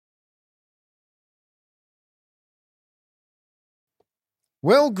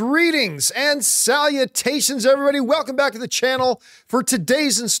Well, greetings and salutations, everybody. Welcome back to the channel for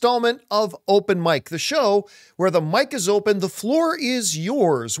today's installment of Open Mic, the show where the mic is open, the floor is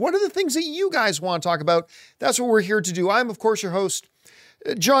yours. What are the things that you guys want to talk about? That's what we're here to do. I'm, of course, your host,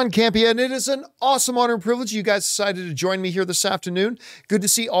 John Campia, and it is an awesome honor and privilege you guys decided to join me here this afternoon. Good to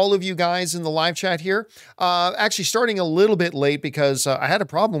see all of you guys in the live chat here. Actually starting a little bit late because I had a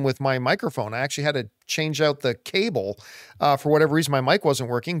problem with my microphone. I actually had to change out the cable for whatever reason. My mic wasn't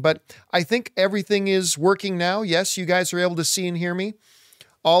working, but I think everything is working now. Yes, you guys are able to see and hear me.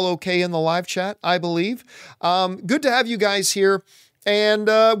 All okay in the live chat, I believe. Good to have you guys here. And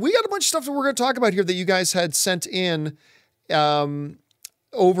we got a bunch of stuff that we're going to talk about here that you guys had sent in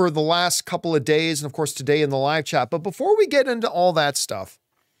over the last couple of days, and of course today in the live chat. But before we get into all that stuff,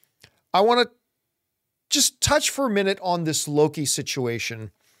 I want to just touch for a minute on this Loki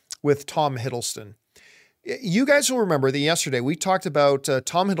situation with Tom Hiddleston. You guys will remember that yesterday we talked about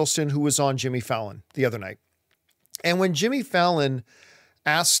Tom Hiddleston, who was on Jimmy Fallon the other night. And when Jimmy Fallon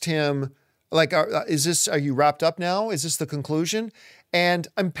asked him, like, are you wrapped up now? Is this the conclusion? And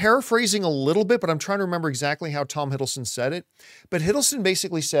I'm paraphrasing a little bit, but I'm trying to remember exactly how Tom Hiddleston said it. But Hiddleston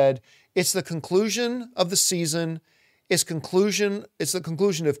basically said, it's the conclusion of the season. It's the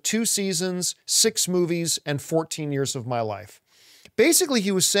conclusion of 2 seasons, 6 movies, and 14 years of my life. Basically,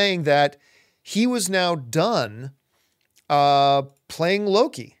 he was saying that he was now done playing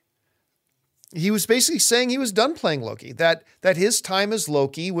Loki. He was basically saying he was done playing Loki, that his time as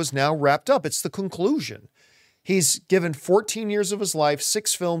Loki was now wrapped up. It's the conclusion. He's given 14 years of his life,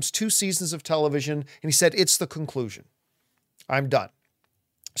 6 films, 2 seasons of television, and he said, it's the conclusion. I'm done.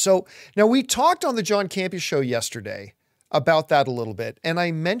 So now we talked on the John Campia show yesterday about that a little bit, and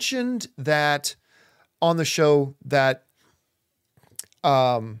I mentioned that on the show that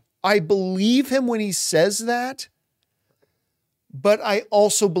I believe him when he says that, but I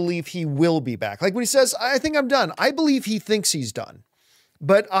also believe he will be back. Like when he says, I think I'm done, I believe he thinks he's done.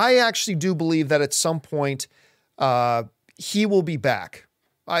 But I actually do believe that at some point he will be back.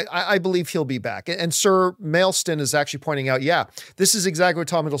 I believe he'll be back. And Sir Mailston is actually pointing out, yeah, this is exactly what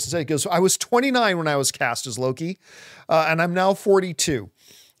Tom Hiddleston said. He goes, I was 29 when I was cast as Loki, and I'm now 42.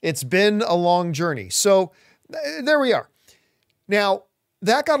 It's been a long journey. So there we are. Now,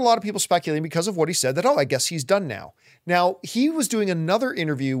 that got a lot of people speculating because of what he said that, oh, I guess he's done now. Now, he was doing another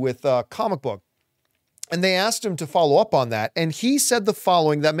interview with Comic Book, and they asked him to follow up on that. And he said the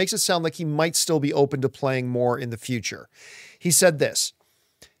following that makes it sound like he might still be open to playing more in the future. He said this.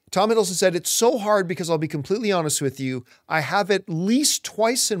 Tom Hiddleston said, it's so hard because I'll be completely honest with you. I have at least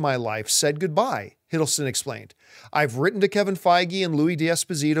twice in my life said goodbye, Hiddleston explained. I've written to Kevin Feige and Louis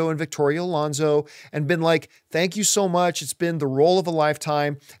D'Esposito and Victoria Alonso and been like, thank you so much. It's been the role of a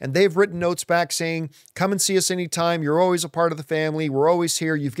lifetime. And they've written notes back saying, come and see us anytime. You're always a part of the family. We're always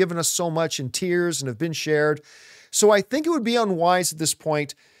here. You've given us so much in tears and have been shared. So I think it would be unwise at this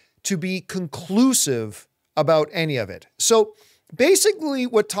point to be conclusive about any of it. So basically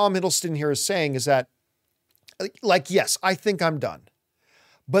what Tom Hiddleston here is saying is that, like, yes, I think I'm done.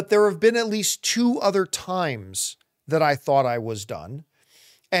 But there have been at least 2 other times that I thought I was done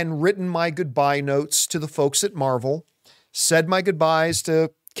and written my goodbye notes to the folks at Marvel, said my goodbyes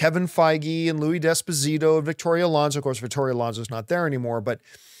to Kevin Feige and Louis D'Esposito and Victoria Alonso. Of course, Victoria Alonso's not there anymore, but,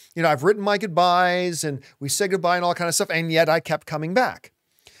 you know, I've written my goodbyes and we said goodbye and all kind of stuff, and yet I kept coming back.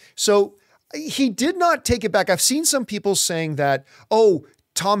 So he did not take it back. I've seen some people saying that, oh,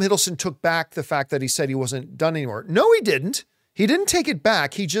 Tom Hiddleston took back the fact that he said he wasn't done anymore. No, he didn't. He didn't take it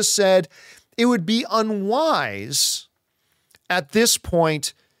back. He just said it would be unwise at this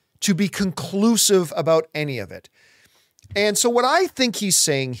point to be conclusive about any of it. And so what I think he's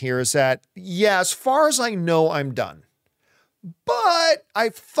saying here is that, yeah, as far as I know, I'm done. But I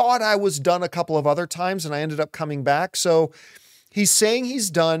thought I was done a couple of other times and I ended up coming back. So he's saying he's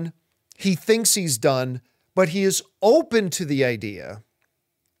done. He thinks he's done, but he is open to the idea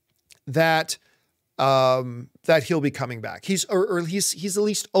that that he'll be coming back. He's at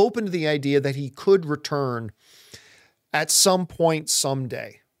least open to the idea that he could return at some point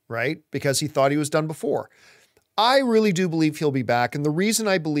someday, right? Because he thought he was done before. I really do believe he'll be back. And the reason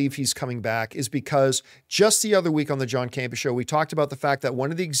I believe he's coming back is because just the other week on the John Campia show, we talked about the fact that one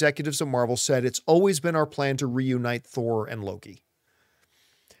of the executives at Marvel said, it's always been our plan to reunite Thor and Loki.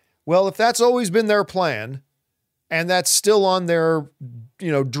 Well, if that's always been their plan, and that's still on their,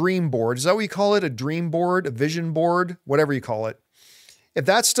 dream board. Is that what you call it? A dream board, a vision board, whatever you call it. If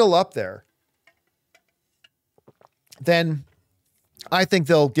that's still up there, then I think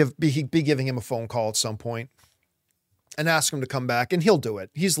they'll be giving him a phone call at some point and ask him to come back, and he'll do it.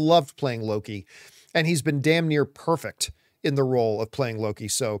 He's loved playing Loki, and he's been damn near perfect in the role of playing Loki.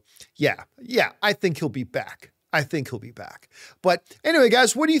 So yeah, I think he'll be back. But anyway,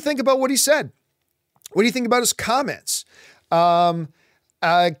 guys, what do you think about what he said? What do you think about his comments?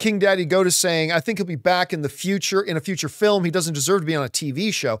 King Daddy Goat is saying, I think he'll be back in a future film. He doesn't deserve to be on a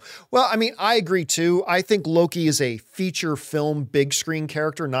TV show. Well, I mean, I agree too. I think Loki is a feature film, big screen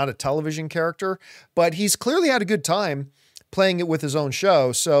character, not a television character, but he's clearly had a good time playing it with his own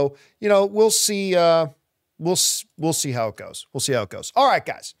show. So, we'll see. We'll see how it goes. All right,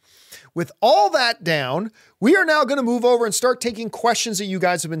 guys. With all that down, we are now going to move over and start taking questions that you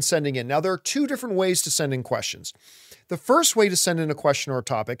guys have been sending in. Now, there are two different ways to send in questions. The first way to send in a question or a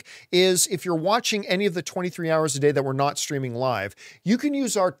topic is if you're watching any of the 23 hours a day that we're not streaming live, you can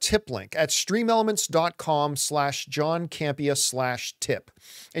use our tip link at streamelements.com/JohnCampia/tip.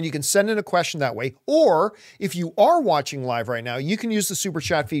 And you can send in a question that way. Or if you are watching live right now, you can use the super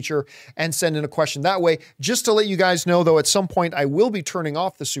chat feature and send in a question that way. Just to let you guys know, though, at some point I will be turning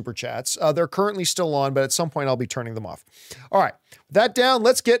off the super chats. They're currently still on, but at some point I'll be turning them off. All right. That down,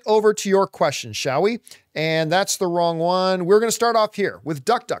 let's get over to your questions, shall we? And that's the wrong one. We're going to start off here with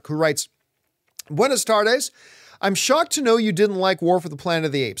Duck Duck, who writes, Buenas tardes. I'm shocked to know you didn't like War for the Planet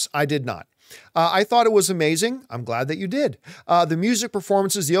of the Apes. I did not. I thought it was amazing. I'm glad that you did. The music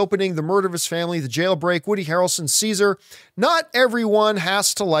performances, the opening, the murder of his family, the jailbreak, Woody Harrelson, Caesar. Not everyone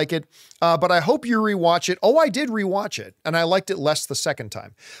has to like it, but I hope you rewatch it. Oh, I did rewatch it, and I liked it less the second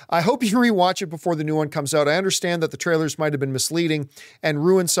time. I hope you rewatch it before the new one comes out. I understand that the trailers might have been misleading and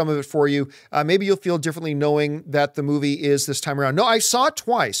ruined some of it for you. Maybe you'll feel differently knowing that the movie is this time around. No, I saw it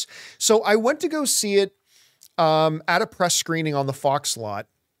twice. So I went to go see it at a press screening on the Fox lot.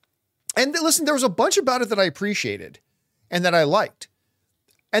 And listen, there was a bunch about it that I appreciated and that I liked.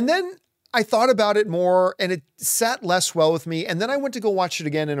 And then I thought about it more and it sat less well with me. And then I went to go watch it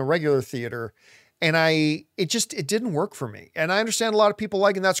again in a regular theater and it didn't work for me. And I understand a lot of people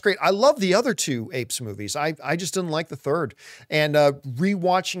like it, and that's great. I love the other two Apes movies. I just didn't like the third. And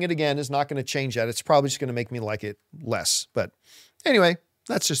rewatching it again is not going to change that. It's probably just going to make me like it less. But anyway,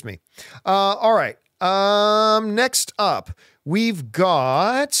 that's just me. All right. Next up, we've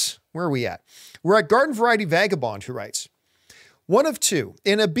got... Where are we at? We're at Garden Variety Vagabond, who writes, one of two.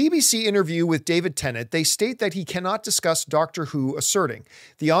 In a BBC interview with David Tennant, they state that he cannot discuss Doctor Who, asserting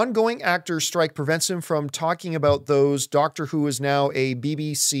the ongoing actors' strike prevents him from talking about those. Doctor Who is now a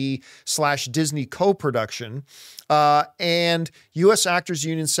BBC/Disney co-production, and U.S. Actors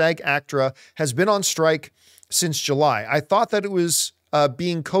Union SAG-AFTRA has been on strike since July. I thought that it was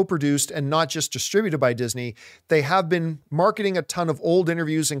being co-produced and not just distributed by Disney. They have been marketing a ton of old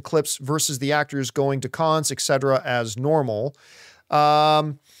interviews and clips versus the actors going to cons, etc. as normal.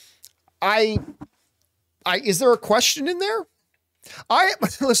 Is there a question in there?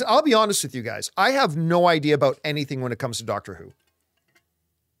 Listen, I'll be honest with you guys. I have no idea about anything when it comes to Doctor Who.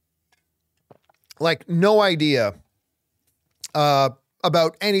 Like, no idea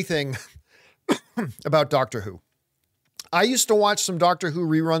about anything about Doctor Who. I used to watch some Doctor Who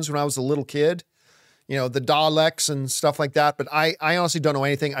reruns when I was a little kid, the Daleks and stuff like that. But I honestly don't know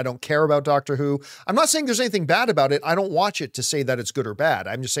anything. I don't care about Doctor Who. I'm not saying there's anything bad about it. I don't watch it to say that it's good or bad.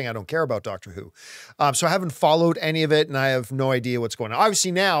 I'm just saying I don't care about Doctor Who. So I haven't followed any of it, and I have no idea what's going on.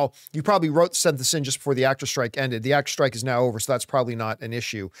 Obviously now, you probably sent this in just before the actor strike ended. The actor strike is now over, so that's probably not an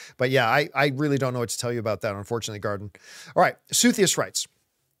issue. But yeah, I really don't know what to tell you about that, unfortunately, Garden. All right, Suthius writes,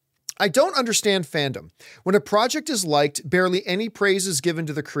 I don't understand fandom. When a project is liked, barely any praise is given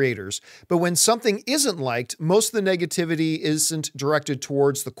to the creators. But when something isn't liked, most of the negativity isn't directed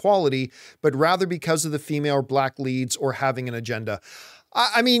towards the quality, but rather because of the female or black leads or having an agenda.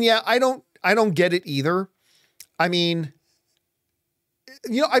 I mean, yeah, I don't get it either. I mean,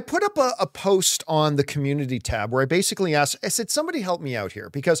 I put up a post on the community tab where I basically asked, I said, somebody help me out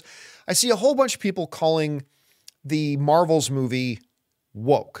here, because I see a whole bunch of people calling the Marvels movie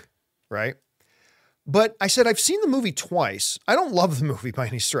woke. Right? But I said, I've seen the movie twice. I don't love the movie by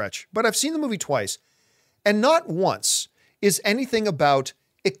any stretch, but I've seen the movie twice. And not once is anything about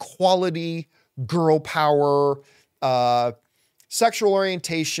equality, girl power, sexual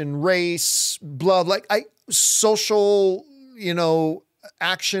orientation, race, blood, social,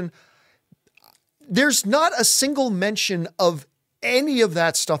 action. There's not a single mention of any of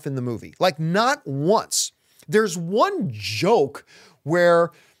that stuff in the movie. Like, not once. There's one joke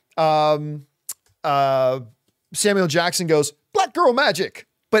where Samuel Jackson goes, black girl magic.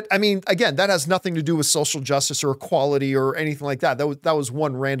 But I mean, again, that has nothing to do with social justice or equality or anything like that. That was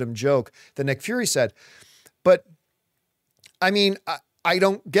one random joke that Nick Fury said. But I mean, I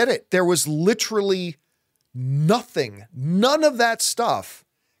don't get it. There was literally nothing, none of that stuff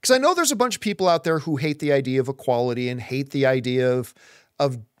Because I know there's a bunch of people out there who hate the idea of equality and hate the idea of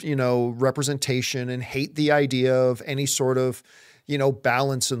representation and hate the idea of any sort of,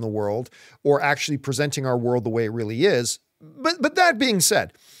 balance in the world or actually presenting our world the way it really is. But that being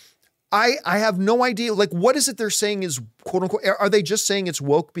said, I have no idea, like, what is it they're saying is quote unquote, are they just saying it's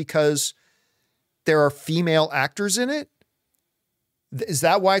woke because there are female actors in it? Is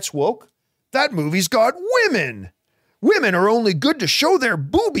that why it's woke? That movie's got women. Women are only good to show their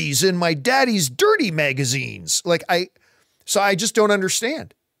boobies in my daddy's dirty magazines. So I just don't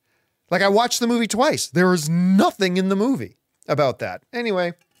understand. Like, I watched the movie twice. There is nothing in the movie about that.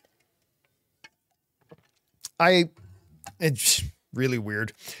 Anyway, it's really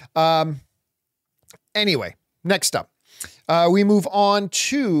weird. Anyway, next up, we move on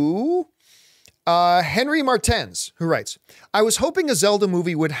to Henry Martens, who writes, I was hoping a Zelda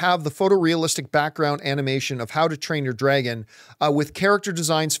movie would have the photorealistic background animation of How to Train Your Dragon with character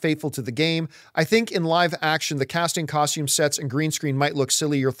designs faithful to the game. I think in live action, the casting, costume sets, and green screen might look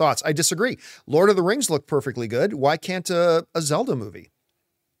silly. Your thoughts? I disagree. Lord of the Rings looked perfectly good. Why can't a Zelda movie?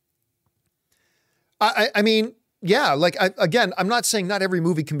 I mean, yeah, again, I'm not saying not every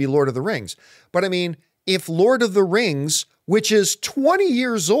movie can be Lord of the Rings, but I mean, if Lord of the Rings, which is 20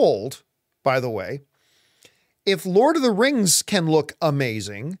 years old, by the way, if Lord of the Rings can look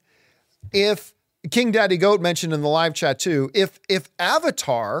amazing, if King Daddy Goat mentioned in the live chat too, if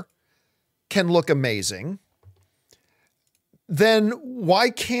Avatar can look amazing, then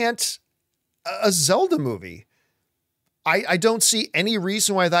why can't a Zelda movie? I don't see any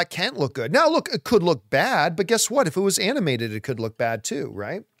reason why that can't look good. Now, look, it could look bad, but guess what? If it was animated, it could look bad too,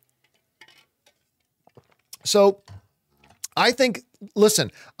 right? So I think,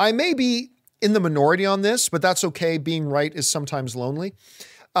 listen, I may be in the minority on this, but that's okay. Being right is sometimes lonely.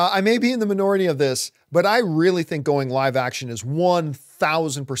 I may be in the minority of this, but I really think going live action is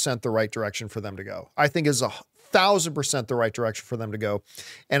 1,000% the right direction for them to go. I think is 1,000% the right direction for them to go.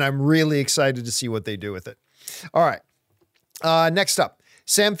 And I'm really excited to see what they do with it. All right. Next up,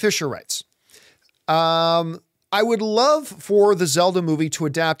 Sam Fisher writes, I would love for the Zelda movie to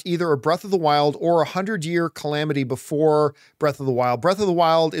adapt either a Breath of the Wild or 100-Year Calamity before Breath of the Wild. Breath of the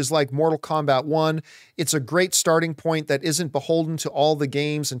Wild is like Mortal Kombat 1. It's a great starting point that isn't beholden to all the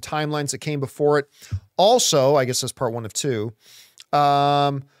games and timelines that came before it. Also, I guess that's part 1 of 2.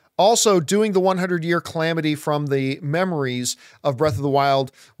 Also, doing the 100-Year Calamity from the memories of Breath of the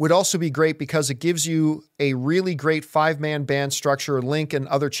Wild would also be great because it gives you a really great 5-man band structure, Link and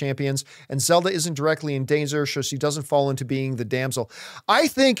other champions, and Zelda isn't directly in danger, so she doesn't fall into being the damsel. I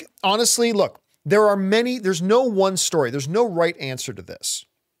think, honestly, look, there's no one story. There's no right answer to this.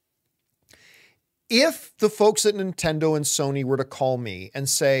 If the folks at Nintendo and Sony were to call me and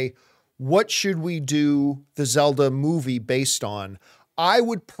say, what should we do the Zelda movie based on? I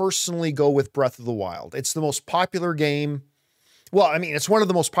would personally go with Breath of the Wild. It's the most popular game. Well, I mean, it's one of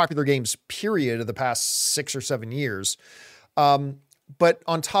the most popular games, period, of the past 6 or 7 years. But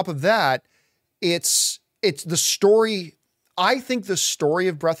on top of that, it's the story. I think the story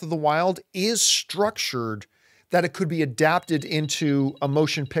of Breath of the Wild is structured that it could be adapted into a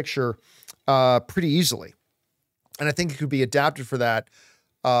motion picture pretty easily. And I think it could be adapted for that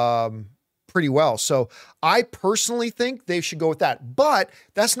pretty well. So I personally think they should go with that. But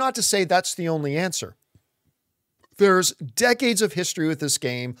that's not to say that's the only answer. There's decades of history with this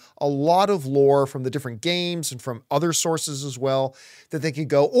game, a lot of lore from the different games and from other sources as well that they could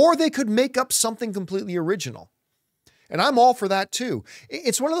go, or they could make up something completely original. And I'm all for that too.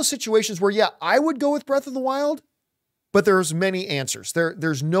 It's one of those situations where, yeah, I would go with Breath of the Wild, but there's many answers.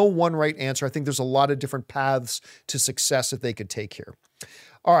 There's no one right answer. I think there's a lot of different paths to success that they could take here.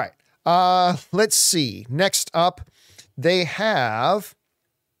 All right. Let's see. Next up, they have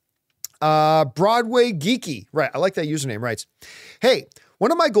Broadway Geeky. Right. I like that username. Writes, hey,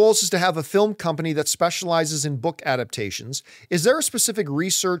 one of my goals is to have a film company that specializes in book adaptations. Is there a specific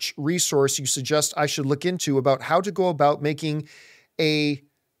research resource you suggest I should look into about how to go about making a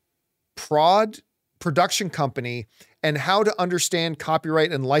production company and how to understand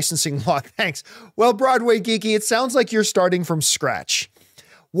copyright and licensing law? Thanks. Well, Broadway Geeky, it sounds like you're starting from scratch.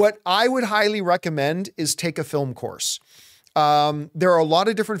 What I would highly recommend is take a film course. There are a lot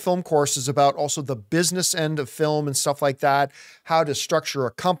of different film courses about also the business end of film and stuff like that, how to structure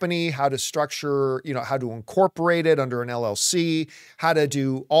a company, how to structure, how to incorporate it under an LLC, how to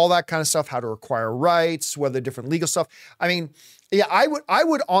do all that kind of stuff, how to acquire rights, whether different legal stuff. I mean, yeah, I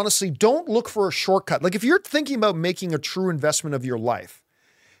would honestly, don't look for a shortcut. Like if you're thinking about making a true investment of your life,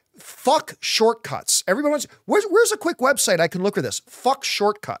 fuck shortcuts. Everybody wants, where's a quick website I can look at this? Fuck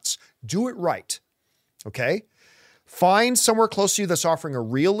shortcuts. Do it right. Okay? Find somewhere close to you that's offering a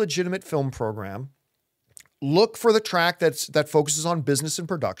real legitimate film program. Look for the track that focuses on business and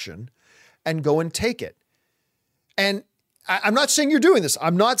production and go and take it. And I'm not saying you're doing this.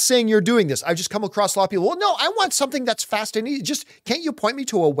 I'm not saying you're doing this. I've just come across a lot of people. Well, no, I want something that's fast and easy. Just can't you point me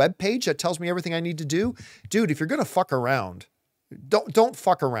to a web page that tells me everything I need to do? Dude, if you're going to fuck around, don't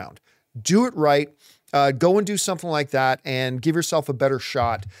fuck around. Do it right. Go and do something like that and give yourself a better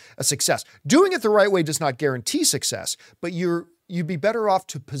shot at success. Doing it the right way does not guarantee success, but you'd be better off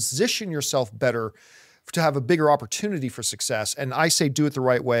to position yourself better to have a bigger opportunity for success. And I say, do it the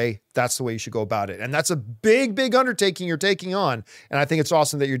right way. That's the way you should go about it. And that's a big, big undertaking you're taking on. And I think it's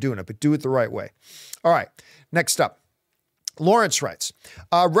awesome that you're doing it, but do it the right way. All right. Next up, Lawrence writes,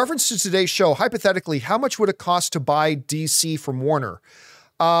 reference to today's show, hypothetically, how much would it cost to buy DC from Warner?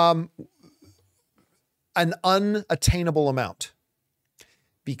 An unattainable amount,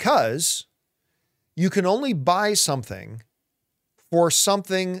 because you can only buy something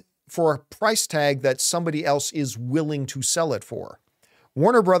for a price tag that somebody else is willing to sell it for.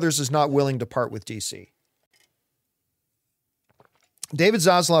 Warner Brothers is not willing to part with DC. David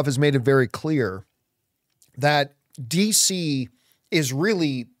Zaslav has made it very clear that DC is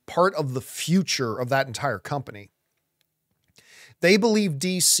really part of the future of that entire company. They believe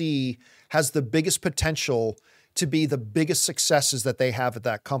DC has the biggest potential to be the biggest successes that they have at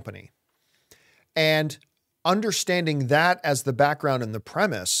that company. And understanding that as the background and the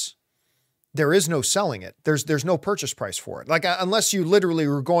premise, there is no selling it. There's no purchase price for it. Like, unless you literally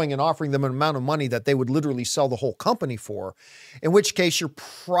were going and offering them an amount of money that they would literally sell the whole company for, in which case you're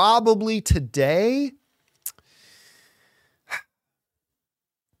probably today,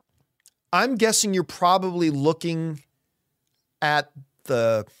 I'm guessing you're probably looking at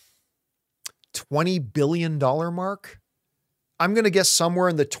the $20 billion mark. I'm going to guess somewhere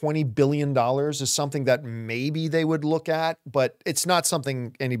in the $20 billion is something that maybe they would look at, but it's not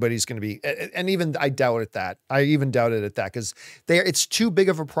something anybody's going to be. And even I doubt it that. I even doubted it that because it's too big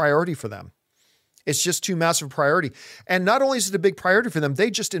of a priority for them. It's just too massive a priority. And not only is it a big priority for them,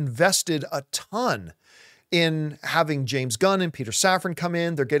 they just invested a ton in having James Gunn and Peter Safran come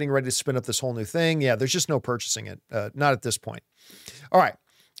in. They're getting ready to spin up this whole new thing. Yeah, there's just no purchasing it. Not at this point. All right.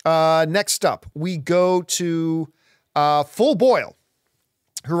 Next up, we go to Full Boil,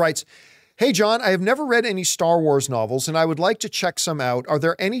 who writes, hey, John, I have never read any Star Wars novels and I would like to check some out. Are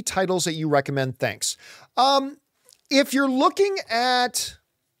there any titles that you recommend? Thanks. If you're looking at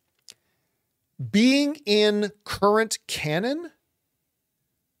being in current canon,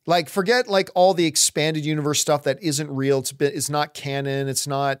 like forget like all the expanded universe stuff that isn't real. It's not canon. It's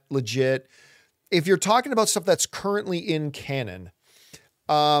not legit. If you're talking about stuff that's currently in canon,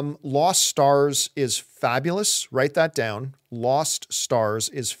 Lost Stars is fabulous. Write that down. Lost Stars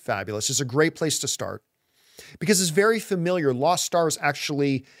is fabulous. It's a great place to start because it's very familiar. Lost Stars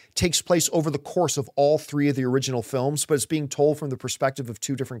actually takes place over the course of all three of the original films, but it's being told from the perspective of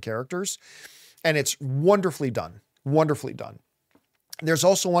two different characters. And it's wonderfully done. Wonderfully done. There's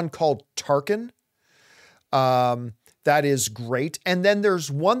also one called Tarkin. That is great. And then there's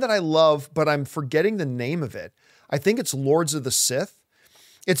one that I love, but I'm forgetting the name of it. I think it's Lords of the Sith.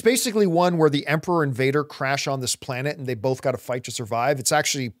 It's basically one where the Emperor and Vader crash on this planet and they both got to fight to survive. It's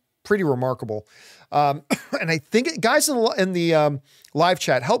actually pretty remarkable. And I think, guys in the live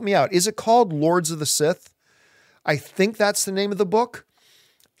chat, help me out. Is it called Lords of the Sith? I think that's the name of the book.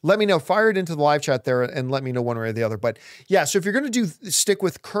 Let me know. Fire it into the live chat there and let me know one way or the other. But yeah, so if you're going to stick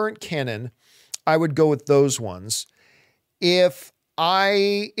with current canon, I would go with those ones. If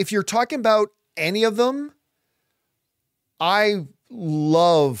you're talking about any of them, I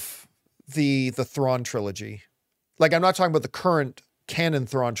love the Thrawn trilogy. Like, I'm not talking about the current canon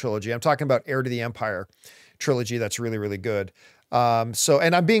Thrawn trilogy. I'm talking about Heir to the Empire trilogy. That's really, really good. And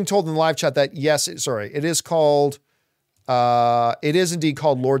I'm being told in the live chat that yes, it is called, it is indeed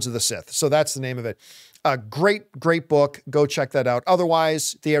called Lords of the Sith. So that's the name of it. Great, great book. Go check that out.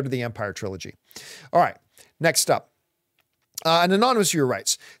 Otherwise, the Heir to the Empire trilogy. All right. Next up. An anonymous viewer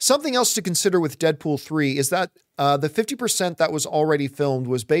writes, something else to consider with Deadpool 3 is that the 50% that was already filmed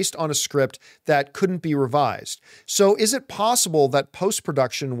was based on a script that couldn't be revised. So is it possible that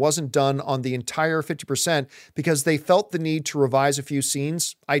post-production wasn't done on the entire 50% because they felt the need to revise a few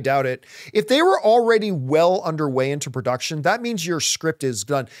scenes? I doubt it. If they were already well underway into production, that means your script is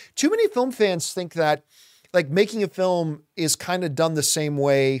done. Too many film fans think that like making a film is kind of done the same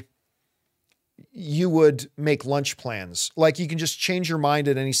way you would make lunch plans. Like you can just change your mind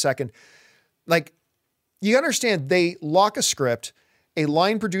at any second. Like you understand they lock a script a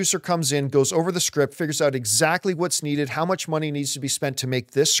line producer comes in, goes over the script, figures out exactly what's needed, how much money needs to be spent to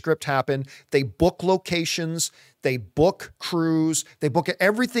make this script happen. They book locations, they book crews, they book it.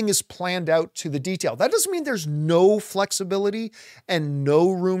 Everything is planned out to the detail. That doesn't mean there's no flexibility and no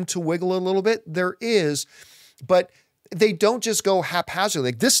room to wiggle a little bit. There is, but they don't just go haphazardly.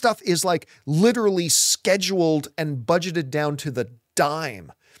 Like, this stuff is like literally scheduled and budgeted down to the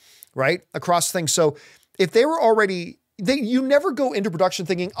dime, right? Across things. So if they were already, you never go into production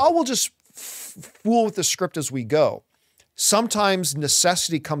thinking, oh, we'll just fool with the script as we go. Sometimes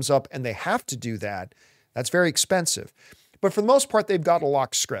necessity comes up and they have to do that. That's very expensive. But for the most part, they've got a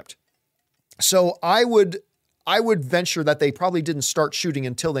locked script. So I would venture that they probably didn't start shooting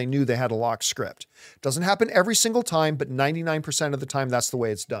until they knew they had a locked script. Doesn't happen every single time, but 99% of the time, that's the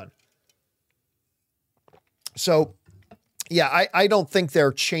way it's done. So yeah, I don't think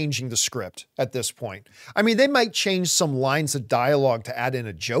they're changing the script at this point. I mean, they might change some lines of dialogue to add in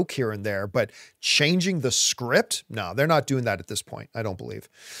a joke here and there, but changing the script? No, they're not doing that at this point. I don't believe.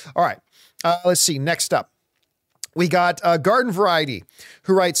 All right, let's see. Next up, we got Garden Variety,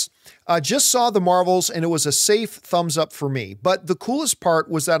 who writes, just saw The Marvels and it was a safe thumbs up for me. But the coolest part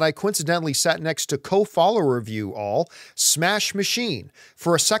was that I coincidentally sat next to co-follower of you all, Smash Machine.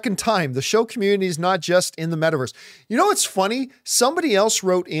 For a second time, the show community is not just in the metaverse. You know what's funny? Somebody else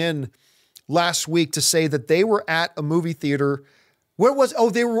wrote in last week to say that they were at a movie theater. Where was, oh,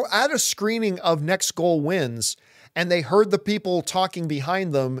 they were at a screening of Next Goal Wins and they heard the people talking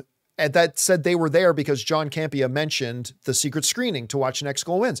behind them that said they were there because John Campea mentioned the secret screening to watch Next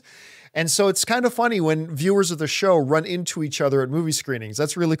Goal Wins. And so it's kind of funny when viewers of the show run into each other at movie screenings.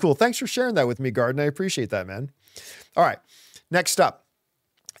 That's really cool. Thanks for sharing that with me, Garden. I appreciate that, man. All right, next up.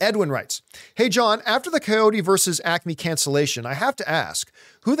 Edwin writes, hey, John, after the Coyote versus Acme cancellation, I have to ask,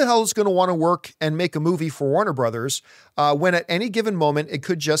 who the hell is going to want to work and make a movie for Warner Brothers when at any given moment it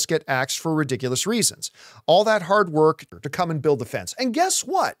could just get axed for ridiculous reasons? All that hard work to come and build the fence. And guess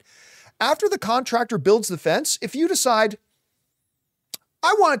what? After the contractor builds the fence, if you decide,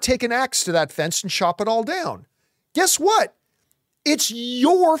 I want to take an axe to that fence and chop it all down, guess what? It's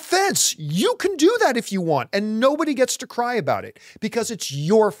your fence. You can do that if you want, and nobody gets to cry about it because it's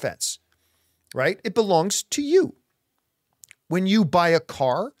your fence, right? It belongs to you. When you buy a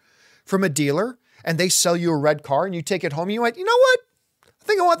car from a dealer and they sell you a red car and you take it home, you went, you know what? I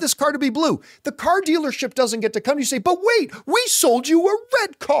think I want this car to be blue. The car dealership doesn't get to come. You say, but wait, we sold you a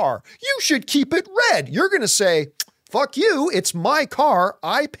red car. You should keep it red. You're going to say, fuck you. It's my car.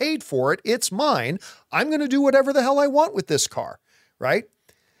 I paid for it. It's mine. I'm going to do whatever the hell I want with this car, right?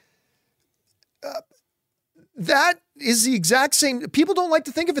 That is the exact same. People don't like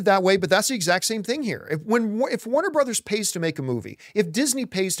to think of it that way, but that's the exact same thing here. If Warner Brothers pays to make a movie, if Disney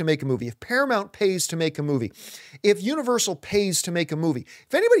pays to make a movie, if Paramount pays to make a movie, if Universal pays to make a movie,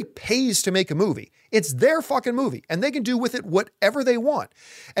 if anybody pays to make a movie, it's their fucking movie and they can do with it whatever they want.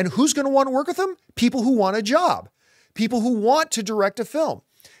 And who's going to want to work with them? People who want a job, people who want to direct a film.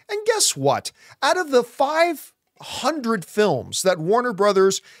 And guess what? Out of the 500 films that Warner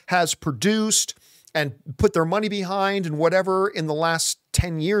Brothers has produced and put their money behind and whatever in the last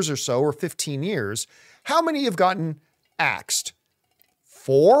 10 years or so, or 15 years, how many have gotten axed?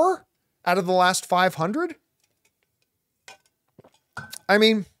 4 out of the last 500? I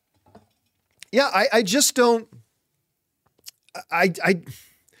mean, yeah, I just don't, I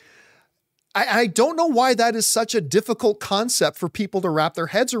don't know why that is such a difficult concept for people to wrap their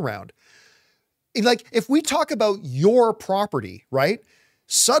heads around. Like, if we talk about your property, right?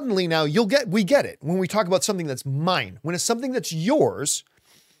 Suddenly now we get it when we talk about something that's mine. When it's something that's yours,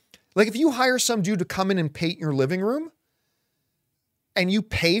 like if you hire some dude to come in and paint your living room and you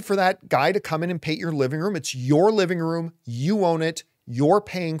pay for that guy to come in and paint your living room, it's your living room, you own it, you're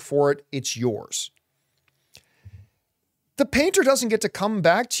paying for it, it's yours. The painter doesn't get to come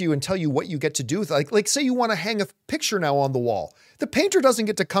back to you and tell you what you get to do with it. Like say you want to hang a picture now on the wall. The painter doesn't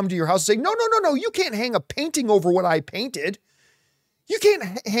get to come to your house and say, no, you can't hang a painting over what I painted. You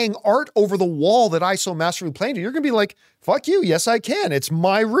can't hang art over the wall that I so masterfully painted. You're going to be like, fuck you. Yes, I can. It's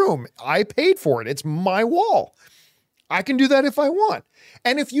my room. I paid for it. It's my wall. I can do that if I want.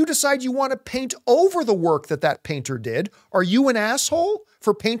 And if you decide you want to paint over the work that painter did, are you an asshole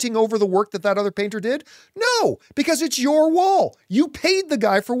for painting over the work that other painter did? No, because it's your wall. You paid the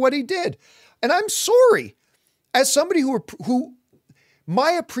guy for what he did. And I'm sorry, as somebody who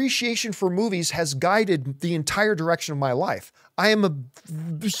my appreciation for movies has guided the entire direction of my life. I am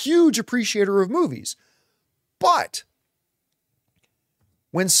a huge appreciator of movies, but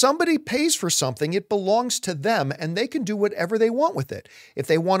When somebody pays for something, it belongs to them and they can do whatever they want with it. If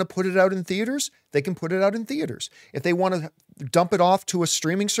they want to put it out in theaters, they can put it out in theaters. If they want to dump it off to a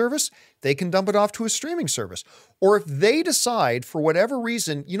streaming service, they can dump it off to a streaming service. Or if they decide for whatever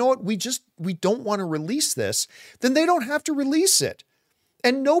reason, you know what, we don't want to release this, then they don't have to release it.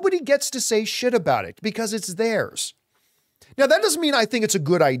 And nobody gets to say shit about it because it's theirs. Now, that doesn't mean I think it's a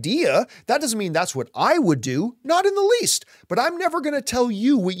good idea. That doesn't mean that's what I would do, not in the least. But I'm never going to tell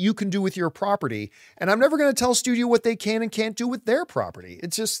you what you can do with your property. And I'm never going to tell a studio what they can and can't do with their property.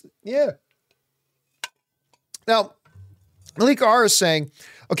 It's just, yeah. Now, Malik R is saying,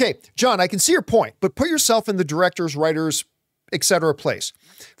 okay, John, I can see your point, but put yourself in the directors, writers, etc. place.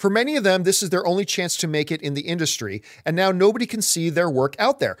 For many of them, this is their only chance to make it in the industry. And now nobody can see their work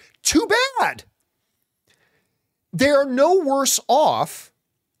out there. Too bad. They are no worse off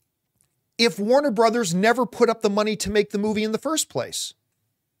if Warner Brothers never put up the money to make the movie in the first place,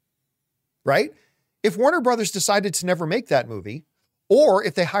 right? If Warner Brothers decided to never make that movie, or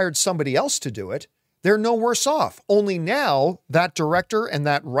if they hired somebody else to do it, they're no worse off. Only now that director and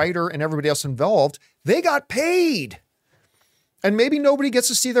that writer and everybody else involved, they got paid. And maybe nobody gets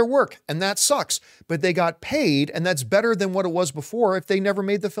to see their work, and that sucks. But they got paid, and that's better than what it was before if they never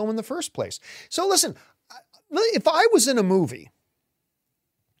made the film in the first place. So listen, if I was in a movie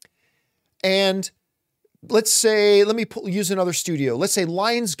and let's say, use another studio. Let's say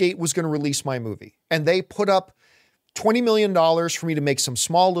Lionsgate was going to release my movie and they put up $20 million for me to make some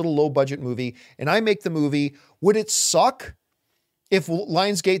small little low budget movie and I make the movie. Would it suck if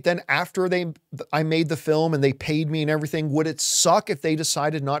Lionsgate then after I made the film and they paid me and everything, would it suck if they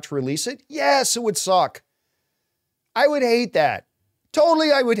decided not to release it? Yes, it would suck. I would hate that.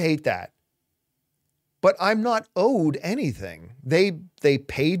 Totally, I would hate that. But I'm not owed anything. They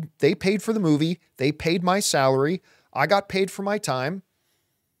paid for the movie. They paid my salary. I got paid for my time.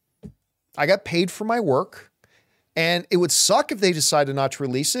 I got paid for my work. And it would suck if they decided not to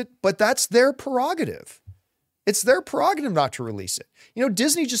release it, but that's their prerogative. It's their prerogative not to release it. You know,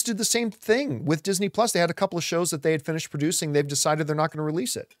 Disney just did the same thing with Disney Plus. They had a couple of shows that they had finished producing. They've decided they're not going to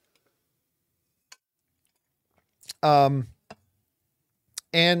release it.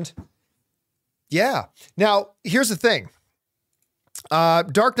 And yeah. Now, here's the thing.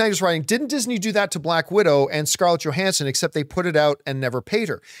 Dark Knight is writing, didn't Disney do that to Black Widow and Scarlett Johansson, except they put it out and never paid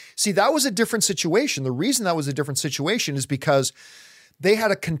her? See, that was a different situation. The reason that was a different situation is because they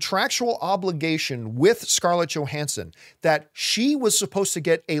had a contractual obligation with Scarlett Johansson that she was supposed to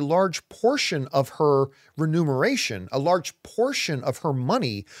get a large portion of her remuneration, a large portion of her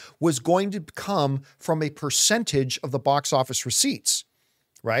money was going to come from a percentage of the box office receipts,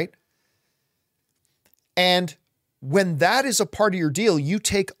 right? And when that is a part of your deal, you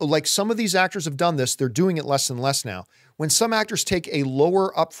take, like some of these actors have done this, they're doing it less and less now. When some actors take a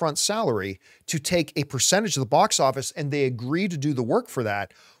lower upfront salary to take a percentage of the box office and they agree to do the work for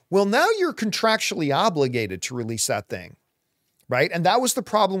that, well, now you're contractually obligated to release that thing, right? And that was the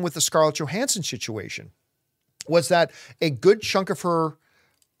problem with the Scarlett Johansson situation, was that a good chunk of her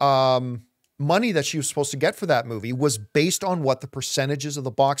money that she was supposed to get for that movie was based on what the percentages of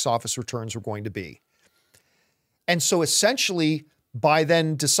the box office returns were going to be. And so essentially, by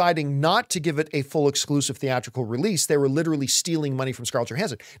then deciding not to give it a full exclusive theatrical release, they were literally stealing money from Scarlett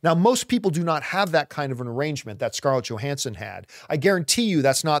Johansson. Now, most people do not have that kind of an arrangement that Scarlett Johansson had. I guarantee you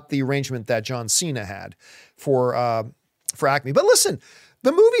that's not the arrangement that John Cena had for Acme. But listen,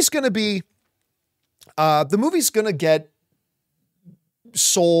 the movie's going to get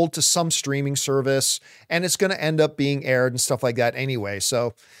sold to some streaming service, and it's going to end up being aired and stuff like that anyway.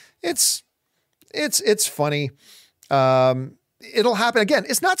 So it's funny. It'll happen again.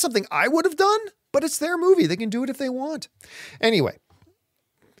 It's not something I would have done, but it's their movie. They can do it if they want. Anyway.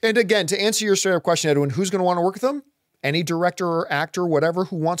 And again, to answer your straight up question, Edwin, who's going to want to work with them? Any director or actor, whatever,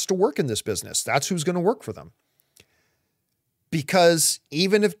 who wants to work in this business. That's who's going to work for them. Because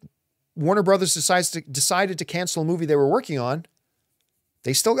even if Warner Brothers decided to cancel a movie they were working on,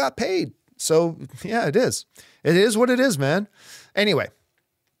 they still got paid. So yeah, it is. It is what it is, man. Anyway,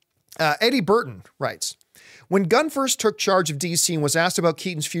 Eddie Burton writes, when Gunn first took charge of DC and was asked about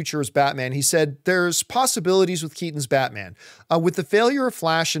Keaton's future as Batman, he said, there's possibilities with Keaton's Batman. With the failure of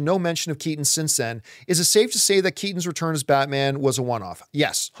Flash and no mention of Keaton since then, is it safe to say that Keaton's return as Batman was a one-off?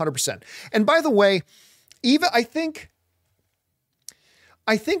 Yes, 100%. And by the way, even I think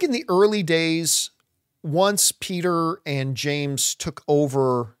in the early days, once Peter and James took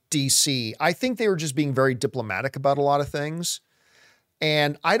over DC, I think they were just being very diplomatic about a lot of things.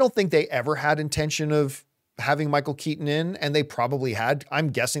 And I don't think they ever had intention of having Michael Keaton in, and I'm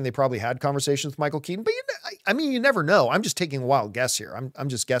guessing they probably had conversations with Michael Keaton, but you never know. I'm just taking a wild guess here. I'm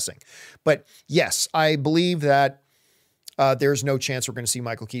just guessing. But yes, I believe that there's no chance we're going to see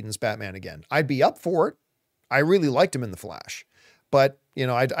Michael Keaton's Batman again. I'd be up for it. I really liked him in The Flash, but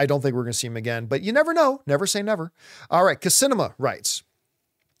I don't think we're going to see him again, but you never know. Never say never. All right. Casinema writes,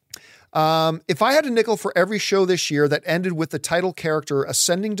 if I had a nickel for every show this year that ended with the title character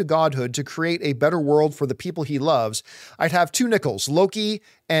ascending to godhood to create a better world for the people he loves, I'd have 2 nickels, Loki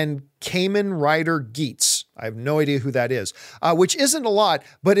and Kamen Rider Geats. I have no idea who that is, which isn't a lot,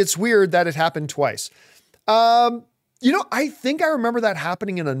 but it's weird that it happened twice. I think I remember that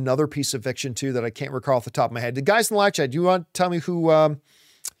happening in another piece of fiction too, that I can't recall off the top of my head. The guys in the live chat, do you want to tell me who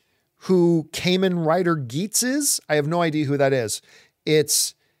Kamen Rider Geats is? I have no idea who that is.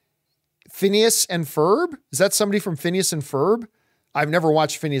 It's Phineas and Ferb? Is that somebody from Phineas and Ferb? I've never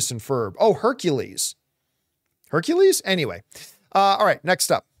watched Phineas and Ferb. Oh, Hercules. Hercules? Anyway. All right, next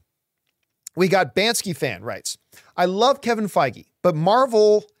up. We got Bansky fan writes, I love Kevin Feige, but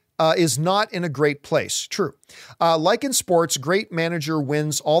Marvel is not in a great place. True. Like in sports, great manager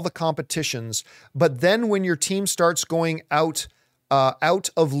wins all the competitions, but then when your team starts going out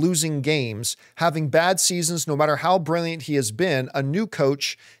of losing games, having bad seasons, no matter how brilliant he has been, a new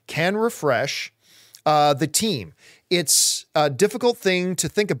coach can refresh the team. It's a difficult thing to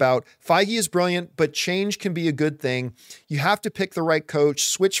think about. Feige is brilliant, but change can be a good thing. You have to pick the right coach,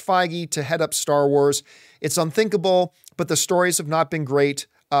 switch Feige to head up Star Wars. It's unthinkable, but the stories have not been great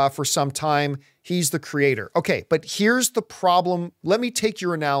for some time. He's the creator. Okay, but here's the problem. Let me take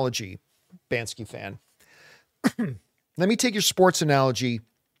your analogy, Bansky fan. Let me take your sports analogy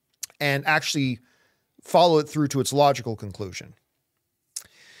and actually follow it through to its logical conclusion.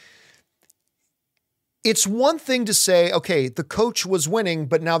 It's one thing to say, okay, the coach was winning,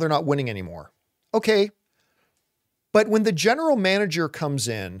 but now they're not winning anymore. Okay. But when the general manager comes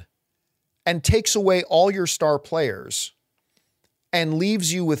in and takes away all your star players and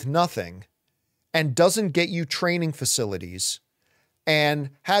leaves you with nothing and doesn't get you training facilities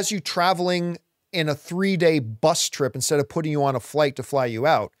and has you traveling in a 3-day bus trip instead of putting you on a flight to fly you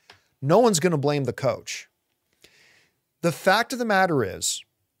out, no one's going to blame the coach. The fact of the matter is,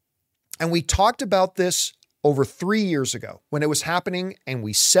 and we talked about this over 3 years ago when it was happening, and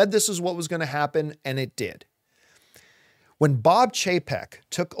we said this is what was going to happen, and it did. When Bob Chapek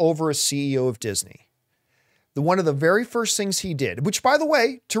took over as CEO of Disney, one of the very first things he did, which, by the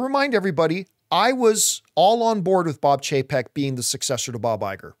way, to remind everybody, I was all on board with Bob Chapek being the successor to Bob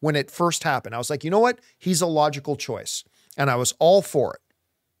Iger. When it first happened, I was like, you know what? He's a logical choice. And I was all for it.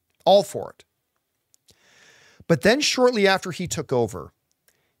 All for it. But then shortly after he took over,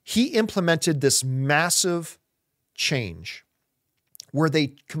 he implemented this massive change where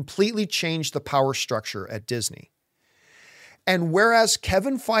they completely changed the power structure at Disney. And whereas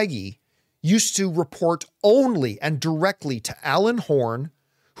Kevin Feige used to report only and directly to Alan Horn,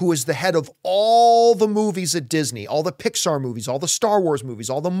 who is the head of all the movies at Disney, all the Pixar movies, all the Star Wars movies,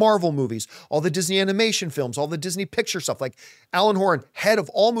 all the Marvel movies, all the Disney animation films, all the Disney picture stuff, like Alan Horn, head of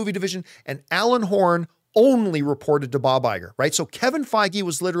all movie division, and Alan Horn only reported to Bob Iger, right? So Kevin Feige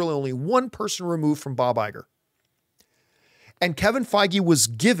was literally only one person removed from Bob Iger. And Kevin Feige was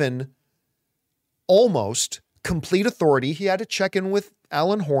given almost complete authority. He had to check in with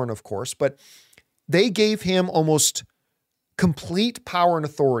Alan Horn, of course, but they gave him almost complete power and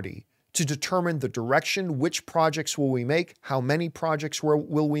authority to determine the direction, which projects will we make, how many projects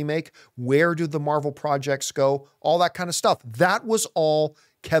will we make, where do the Marvel projects go, all that kind of stuff. That was all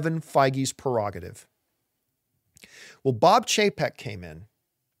Kevin Feige's prerogative. Well, Bob Chapek came in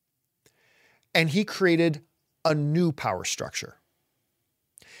and he created a new power structure.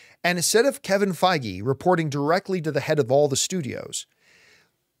 And instead of Kevin Feige reporting directly to the head of all the studios,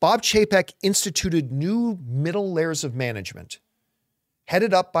 Bob Chapek instituted new middle layers of management,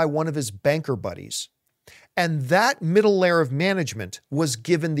 headed up by one of his banker buddies. And that middle layer of management was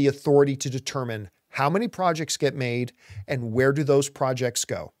given the authority to determine how many projects get made and where do those projects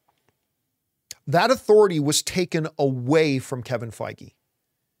go. That authority was taken away from Kevin Feige.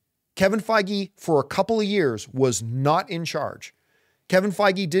 Kevin Feige, for a couple of years, was not in charge. Kevin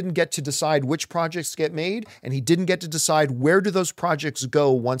Feige didn't get to decide which projects get made, and he didn't get to decide where do those projects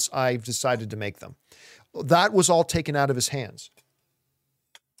go once I've decided to make them. That was all taken out of his hands.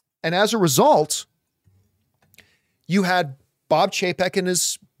 And as a result, you had Bob Chapek and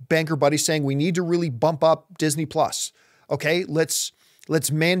his banker buddy saying, we need to really bump up Disney Plus. Okay, let's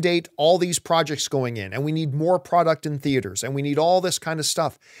mandate all these projects going in, and we need more product in theaters, and we need all this kind of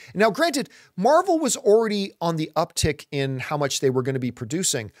stuff. Now, granted, Marvel was already on the uptick in how much they were going to be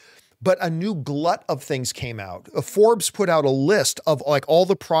producing, but a new glut of things came out. Forbes put out a list of like all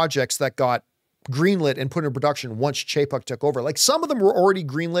the projects that got greenlit and put in production once Chapek took over. Like some of them were already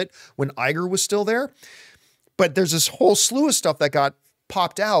greenlit when Iger was still there, but there's this whole slew of stuff that got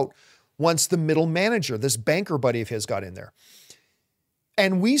popped out once the middle manager, this banker buddy of his, got in there.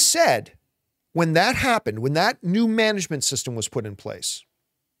 And we said, when that happened, when that new management system was put in place,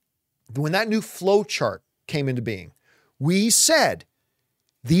 when that new flow chart came into being, we said,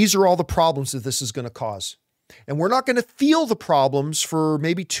 these are all the problems that this is going to cause. And we're not going to feel the problems for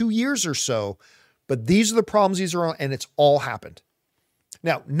maybe 2 years or so, but these are the problems, and it's all happened.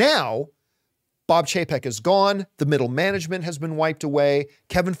 Now, Bob Chapek is gone. The middle management has been wiped away.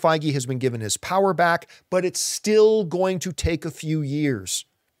 Kevin Feige has been given his power back, but it's still going to take a few years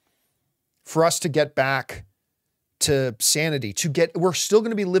for us to get back to sanity, we're still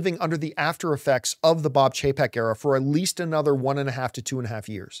going to be living under the after effects of the Bob Chapek era for at least another 1.5 to 2.5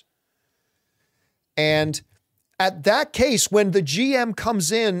 years. And at that case, when the GM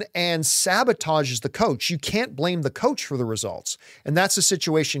comes in and sabotages the coach, you can't blame the coach for the results. And that's the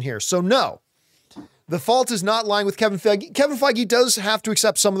situation here. So no, the fault is not lying with Kevin Feige. Kevin Feige does have to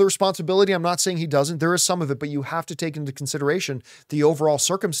accept some of the responsibility. I'm not saying he doesn't. There is some of it, but you have to take into consideration the overall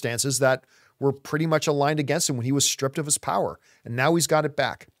circumstances that were pretty much aligned against him when he was stripped of his power. And now he's got it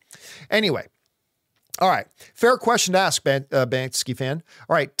back. Anyway. All right. Fair question to ask, Bansky fan.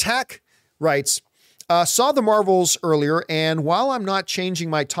 All right. Tack writes, saw the Marvels earlier, and while I'm not changing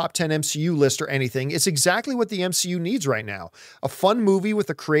my top 10 MCU list or anything, it's exactly what the MCU needs right now. A fun movie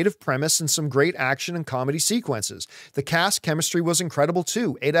with a creative premise and some great action and comedy sequences. The cast chemistry was incredible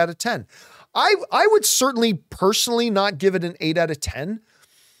too. 8 out of 10. I would certainly personally not give it an 8 out of 10,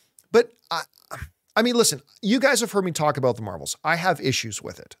 but I mean, listen, you guys have heard me talk about the Marvels. I have issues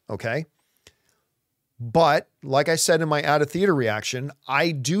with it, okay? But like I said in my out of theater reaction,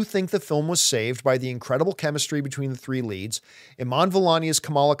 I do think the film was saved by the incredible chemistry between the three leads. Iman Vellani as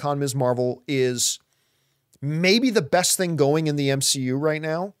Kamala Khan, Ms. Marvel, is maybe the best thing going in the MCU right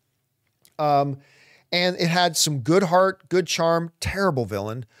now. And it had some good heart, good charm, terrible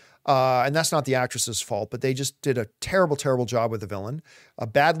villain. And that's not the actress's fault, but they just did a terrible, terrible job with the villain.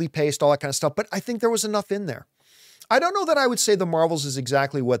 Badly paced, all that kind of stuff. But I think there was enough in there. I don't know that I would say the Marvels is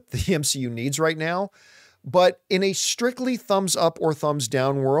exactly what the MCU needs right now, but in a strictly thumbs up or thumbs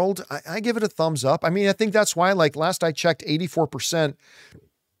down world, I give it a thumbs up. I mean, I think that's why, like last I checked, 84%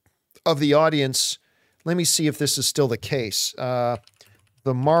 of the audience, let me see if this is still the case. The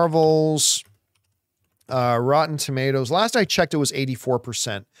Marvels, Rotten Tomatoes, last I checked, it was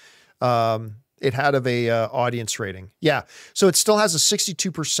 84%. It had of a audience rating. Yeah. So it still has a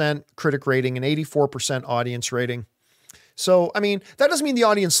 62% critic rating and 84% audience rating. So, I mean, that doesn't mean the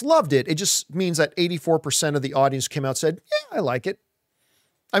audience loved it. It just means that 84% of the audience came out and said, yeah, I like it.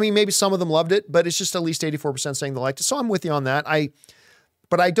 I mean, maybe some of them loved it, but it's just at least 84% saying they liked it. So I'm with you on that.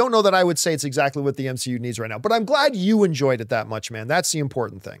 But I don't know that I would say it's exactly what the MCU needs right now, but I'm glad you enjoyed it that much, man. That's the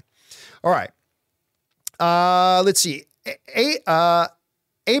important thing. All right. Let's see.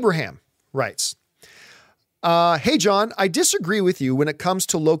 Abraham writes, hey, John, I disagree with you when it comes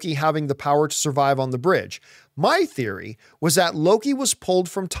to Loki having the power to survive on the bridge. My theory was that Loki was pulled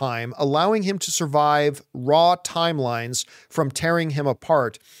from time, allowing him to survive raw timelines from tearing him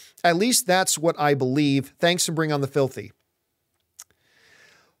apart. At least that's what I believe. Thanks, and bring on the filthy.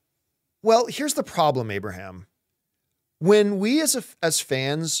 Well, here's the problem, Abraham. When we as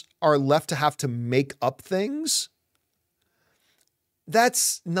fans are left to have to make up things,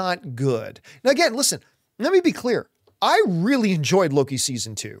 that's not good. Now, again, listen, let me be clear. I really enjoyed Loki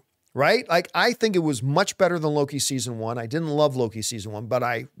season 2, right? Like, I think it was much better than Loki season 1. I didn't love Loki season 1, but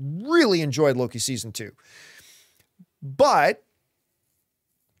I really enjoyed Loki season 2. But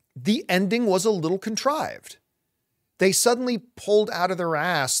the ending was a little contrived. They suddenly pulled out of their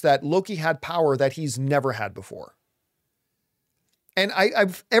ass that Loki had power that he's never had before. And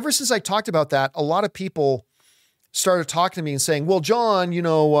I've ever since I talked about that, a lot of people started talking to me and saying, well, John,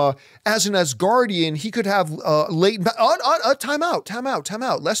 as an Asgardian, he could have latent... Time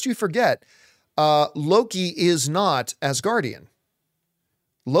out. Lest you forget, Loki is not Asgardian.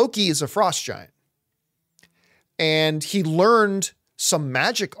 Loki is a frost giant. And he learned some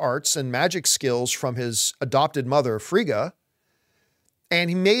magic arts and magic skills from his adopted mother, Frigga. And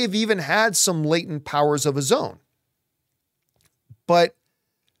he may have even had some latent powers of his own. But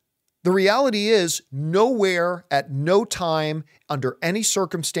the reality is, nowhere, at no time, under any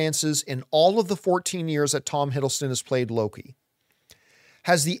circumstances, in all of the 14 years that Tom Hiddleston has played Loki,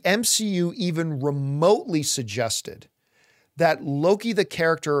 has the MCU even remotely suggested that Loki, the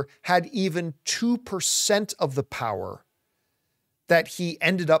character, had even 2% of the power that he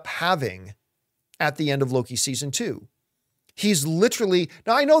ended up having at the end of Loki season 2. He's literally,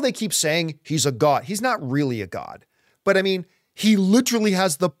 now I know they keep saying he's a god. He's not really a god, but I mean, he literally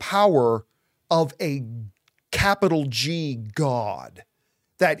has the power of a capital G God,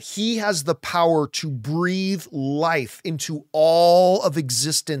 that he has the power to breathe life into all of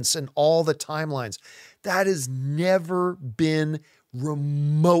existence and all the timelines. That has never been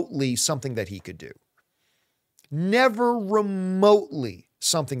remotely something that he could do. Never remotely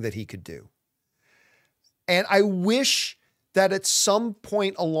something that he could do. And I wish that at some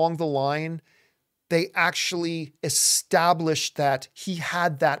point along the line, they actually established that he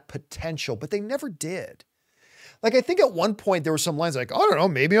had that potential, but they never did. Like, I think at one point there were some lines like, I don't know,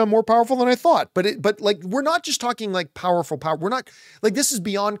 maybe I'm more powerful than I thought. But like, we're not just talking like powerful power. We're not like, this is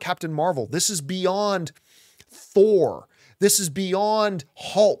beyond Captain Marvel. This is beyond Thor. This is beyond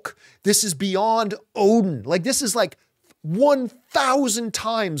Hulk. This is beyond Odin. Like, this is like 1,000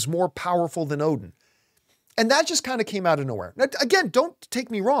 times more powerful than Odin. And that just kind of came out of nowhere. Now, again, don't take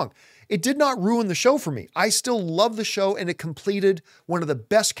me wrong. It did not ruin the show for me. I still love the show, and it completed one of the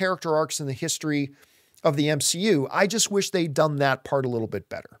best character arcs in the history of the MCU. I just wish they'd done that part a little bit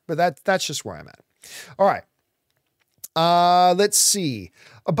better. But that's just where I'm at. All right. Let's see.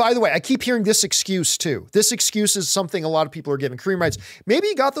 By the way, I keep hearing this excuse too. This excuse is something a lot of people are giving. Kareem writes, maybe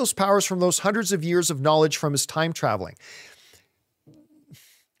he got those powers from those hundreds of years of knowledge from his time traveling.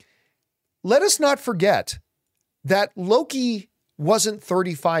 Let us not forget that Loki wasn't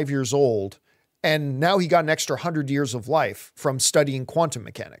 35 years old and now he got an extra 100 years of life from studying quantum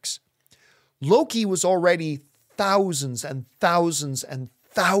mechanics. Loki was already thousands and thousands and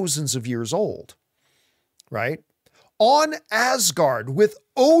thousands of years old, right? On Asgard with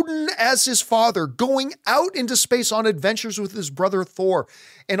Odin as his father, going out into space on adventures with his brother Thor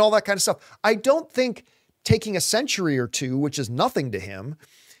and all that kind of stuff. I don't think taking a century or two, which is nothing to him,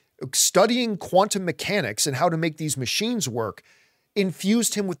 studying quantum mechanics and how to make these machines work,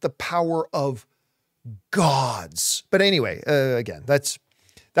 infused him with the power of gods. But anyway, again, that's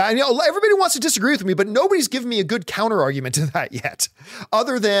that. I know everybody wants to disagree with me, but nobody's given me a good counter argument to that yet,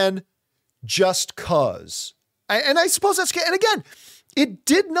 other than just cause. And I suppose that's, and again, it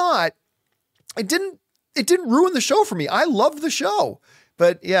didn't ruin the show for me. I loved the show,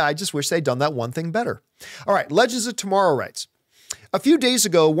 but yeah, I just wish they'd done that one thing better. All right. Legends of Tomorrow writes, a few days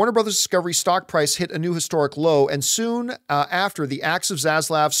ago, Warner Brothers Discovery stock price hit a new historic low, and soon after, the axe of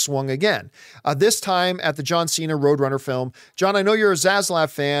Zaslav swung again, this time at the John Cena Roadrunner film. John, I know you're a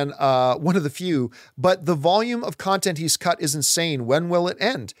Zaslav fan, one of the few, but the volume of content he's cut is insane. When will it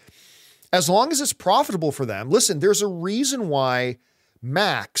end? As long as it's profitable for them. Listen, there's a reason why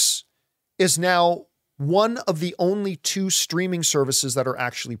Max is now one of the only 2 streaming services that are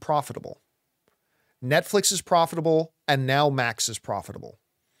actually profitable. Netflix is profitable, and now Max is profitable.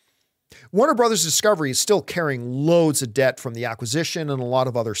 Warner Brothers Discovery is still carrying loads of debt from the acquisition and a lot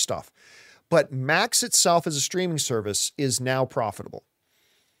of other stuff. But Max itself as a streaming service is now profitable.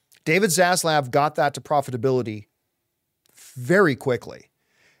 David Zaslav got that to profitability very quickly.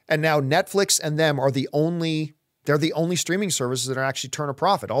 And now Netflix and them are they're the only streaming services that are actually turn a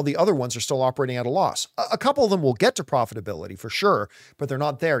profit. All the other ones are still operating at a loss. A couple of them will get to profitability for sure, but they're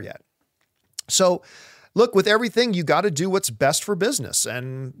not there yet. So look, with everything, you got to do what's best for business.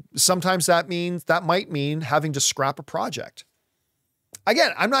 And sometimes that might mean having to scrap a project.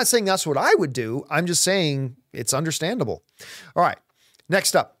 Again, I'm not saying that's what I would do. I'm just saying it's understandable. All right.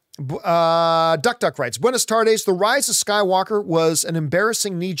 Next up, Duck writes, Buenas tardes. The Rise of Skywalker was an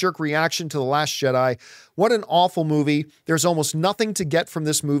embarrassing knee-jerk reaction to The Last Jedi. What an awful movie. There's almost nothing to get from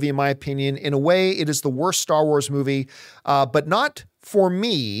this movie, in my opinion. In a way, it is the worst Star Wars movie, but not for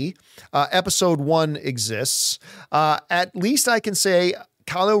me. Episode 1 exists. At least I can say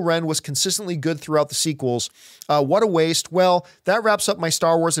Kylo Ren was consistently good throughout the sequels. What a waste. Well, that wraps up my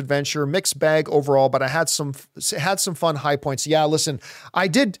Star Wars adventure. Mixed bag overall, but I had some fun high points. Yeah, listen,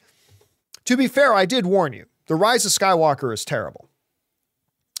 to be fair, I did warn you. The Rise of Skywalker is terrible.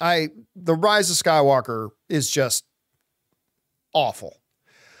 The Rise of Skywalker is just awful.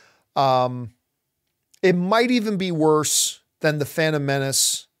 It might even be worse than The Phantom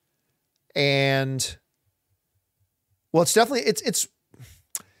Menace. And well, it's definitely,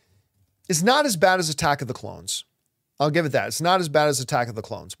 it's not as bad as Attack of the Clones. I'll give it that. It's not as bad as Attack of the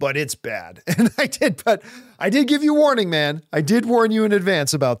Clones, but it's bad. And I did give you warning, man. I did warn you in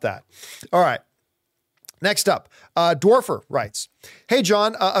advance about that. All right. Next up, Dwarfer writes, hey,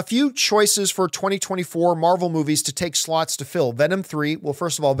 John, a few choices for 2024 Marvel movies to take slots to fill. Venom 3. Well,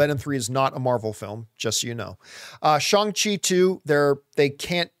 first of all, Venom 3 is not a Marvel film, just so you know. Shang-Chi 2, they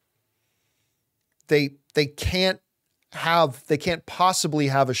can't can't possibly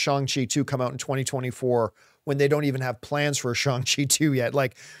have a Shang-Chi 2 come out in 2024 when they don't even have plans for a Shang-Chi 2 yet.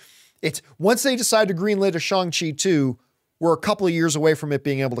 Like, it's once they decide to greenlit a Shang-Chi 2, we're a couple of years away from it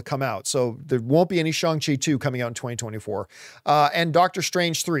being able to come out. So there won't be any Shang-Chi 2 coming out in 2024. And Doctor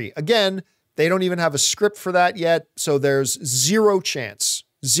Strange 3. Again, they don't even have a script for that yet. So there's zero chance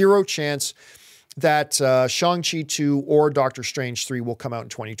that Shang-Chi 2 or Doctor Strange 3 will come out in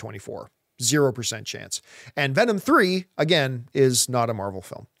 2024. 0% chance. And Venom 3, again, is not a Marvel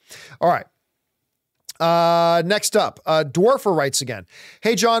film. All right. Next up, Dwarfer writes again.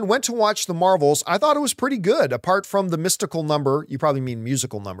 Hey, John, went to watch The Marvels. I thought it was pretty good, apart from the mystical number. You probably mean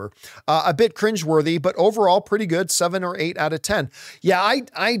musical number. A bit cringeworthy, but overall pretty good. 7 or 8 out of 10. Yeah,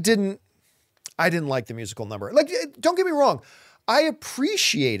 I didn't like the musical number. Like, don't get me wrong. I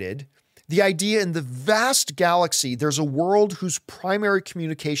appreciated the idea in the vast galaxy, there's a world whose primary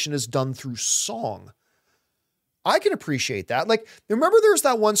communication is done through song. I can appreciate that. Like, remember there's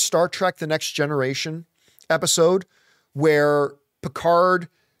that one Star Trek The Next Generation episode where Picard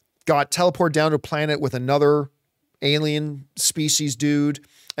got teleported down to a planet with another alien species dude,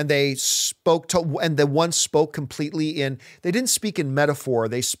 and they spoke to, and the one spoke completely in, they didn't speak in metaphor,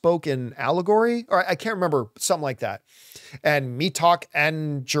 they spoke in allegory, or I can't remember, something like that. And Mitok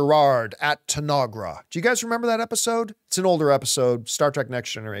and Gerard at Tanagra. Do you guys remember that episode? It's an older episode, Star Trek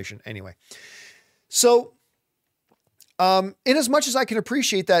Next Generation. Anyway. So, in as much as I can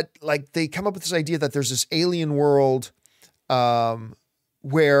appreciate that, like, they come up with this idea that there's this alien world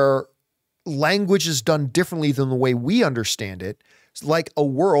where language is done differently than the way we understand it. It's like a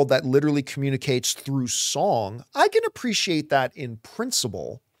world that literally communicates through song. I can appreciate that in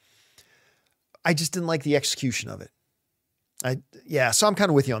principle. I just didn't like the execution of it. So I'm kind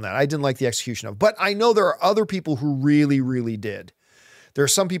of with you on that. I didn't like the execution of it, but I know there are other people who really, really did. There are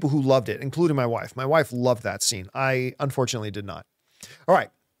some people who loved it, including my wife. My wife loved that scene. I unfortunately did not. All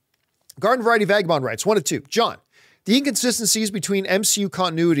right. Garden Variety Vagabond writes, 1 of 2. John, the inconsistencies between MCU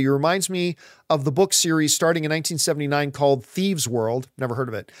continuity reminds me of the book series starting in 1979 called Thieves' World. Never heard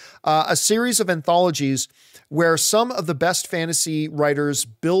of it. A series of anthologies where some of the best fantasy writers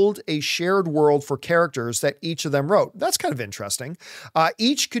build a shared world for characters that each of them wrote. That's kind of interesting.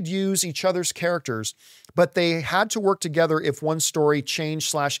 Each could use each other's characters, but they had to work together if one story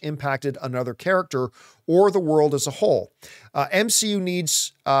changed/impacted another character or the world as a whole. MCU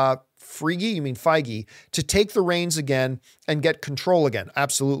needs Feige, to take the reins again and get control again.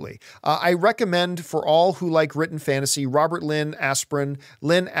 Absolutely. I recommend for all who like written fantasy, Robert Lynn Asprin,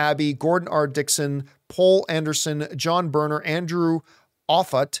 Lynn Abbey, Gordon R. Dixon, Paul Anderson, John Berner, Andrew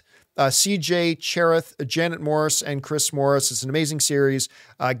Offutt, CJ Cherith, Janet Morris, and Chris Morris. It's an amazing series.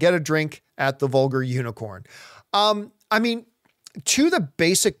 Get a drink at the Vulgar Unicorn. I mean, to the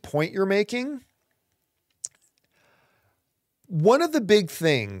basic point you're making, one of the big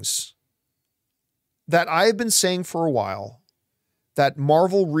things that I've been saying for a while that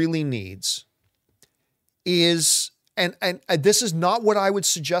Marvel really needs is, and this is not what I would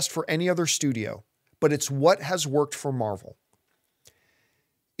suggest for any other studio, but it's what has worked for Marvel,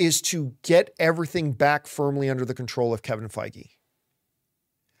 is to get everything back firmly under the control of Kevin Feige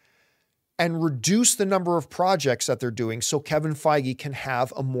and reduce the number of projects that they're doing so Kevin Feige can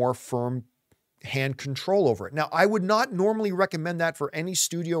have a more firm hand control over it. Now, I would not normally recommend that for any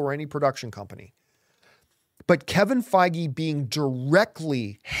studio or any production company. But Kevin Feige being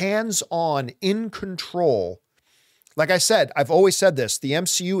directly hands-on in control, like I said, I've always said this, the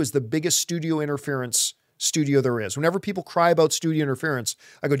MCU is the biggest studio interference studio there is. Whenever people cry about studio interference,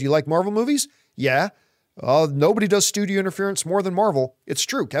 I go, do you like Marvel movies? Yeah. Nobody does studio interference more than Marvel. It's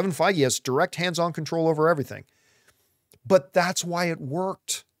true. Kevin Feige has direct hands-on control over everything. But that's why it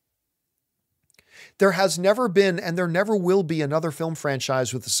worked. There has never been, and there never will be, another film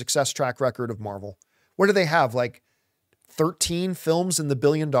franchise with a success track record of Marvel. What do they have? Like 13 films in the $1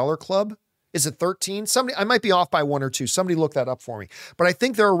 billion club? Is it 13? Somebody, I might be off by 1 or 2. Somebody look that up for me. But I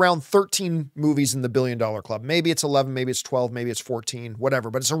think there are around 13 movies in the $1 billion club. Maybe it's 11, maybe it's 12, maybe it's 14, whatever.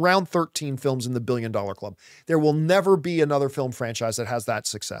 But it's around 13 films in the $1 billion club. There will never be another film franchise that has that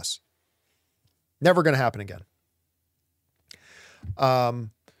success. Never going to happen again.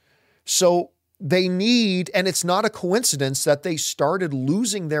 So they need, and it's not a coincidence that they started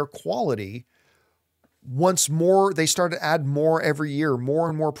losing their quality once more. They started to add more every year. More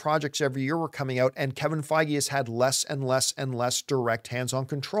and more projects every year were coming out, and Kevin Feige has had less and less and less direct hands-on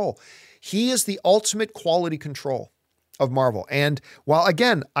control. He is the ultimate quality control of Marvel. And while,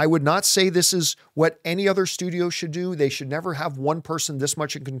 again, I would not say this is what any other studio should do, they should never have one person this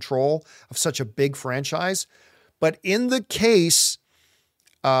much in control of such a big franchise. But in the case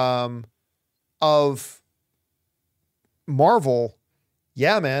of Marvel,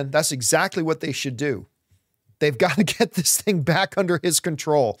 yeah, man, that's exactly what they should do. They've got to get this thing back under his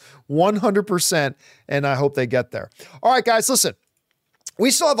control 100%. And I hope they get there. All right, guys, listen. We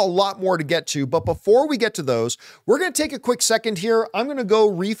still have a lot more to get to, but before we get to those, we're going to take a quick second here. I'm going to go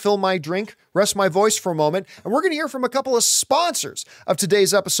refill my drink, rest my voice for a moment, and we're going to hear from a couple of sponsors of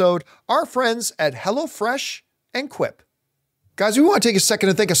today's episode, our friends at HelloFresh and Quip. Guys, we want to take a second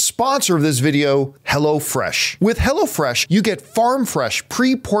to thank a sponsor of this video, HelloFresh. With HelloFresh, you get farm-fresh,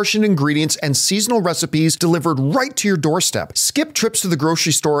 pre-portioned ingredients and seasonal recipes delivered right to your doorstep. Skip trips to the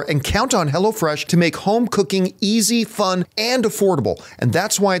grocery store and count on HelloFresh to make home cooking easy, fun, and affordable. And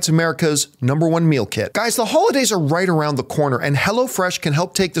that's why it's America's #1 meal kit. Guys, the holidays are right around the corner, and HelloFresh can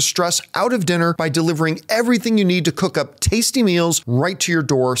help take the stress out of dinner by delivering everything you need to cook up tasty meals right to your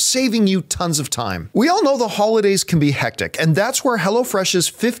door, saving you tons of time. We all know the holidays can be hectic, and that's where HelloFresh's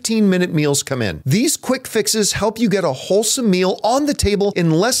 15-minute meals come in. These quick fixes help you get a wholesome meal on the table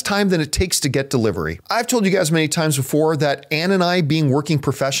in less time than it takes to get delivery. I've told you guys many times before that Ann and I, being working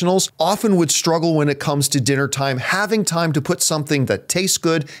professionals, often would struggle when it comes to dinner time, having time to put something that tastes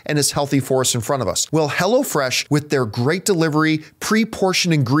good and is healthy for us in front of us. Well, HelloFresh, with their great delivery,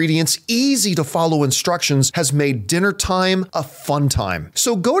 pre-portioned ingredients, easy to follow instructions, has made dinner time a fun time.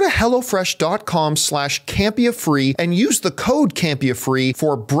 So go to HelloFresh.com/CampiaFree and use the code CampiaFree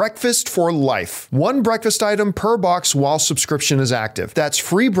for breakfast for life. One breakfast item per box while subscription is active. That's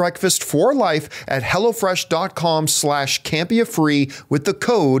free breakfast for life at HelloFresh.com/CampiaFree with the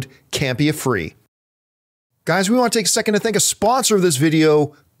code CampiaFree. Guys, we want to take a second to thank a sponsor of this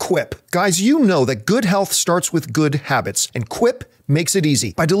video, Quip. Guys, you know that good health starts with good habits, and Quip makes it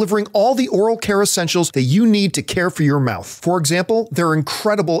easy by delivering all the oral care essentials that you need to care for your mouth. For example, their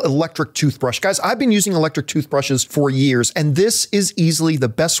incredible electric toothbrush. Guys, I've been using electric toothbrushes for years, and this is easily the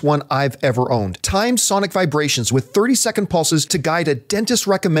best one I've ever owned. Timed sonic vibrations with 30-second pulses to guide a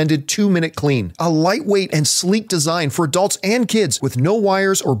dentist-recommended 2-minute clean. A lightweight and sleek design for adults and kids with no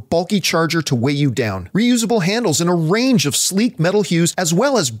wires or bulky charger to weigh you down. Reusable handles in a range of sleek metal hues, as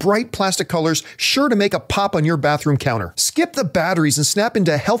well as bright plastic colors, sure to make a pop on your bathroom counter. Skip the batteries and snap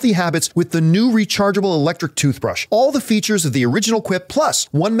into healthy habits with the new rechargeable electric toothbrush. All the features of the original Quip, plus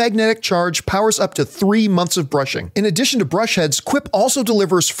one magnetic charge, powers up to 3 months of brushing. In addition to brush heads, Quip also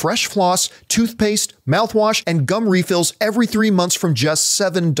delivers fresh floss, toothpaste, mouthwash, and gum refills every 3 months from just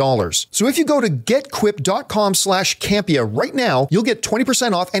 $7. So if you go to getquip.com/Campia right now, you'll get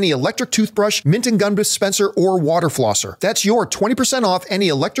 20% off any electric toothbrush, mint and gum dispenser, or water flosser. That's your 20% off any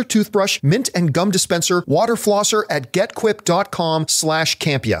electric toothbrush, mint and gum dispenser, water flosser at getquip.com/Campia.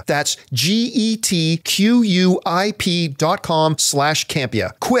 That's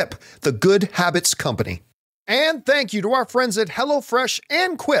GETQUIP.com/Campia. Quip, the good habits company. And thank you to our friends at HelloFresh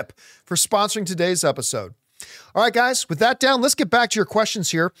and Quip for sponsoring today's episode. All right, guys, with that down, let's get back to your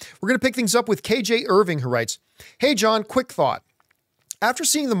questions here. We're going to pick things up with KJ Irving, who writes, "Hey, John, quick thought. After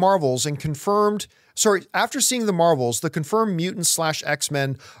seeing the Marvels, the confirmed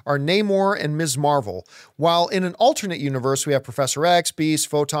mutants/X-Men are Namor and Ms. Marvel, while in an alternate universe, we have Professor X, Beast,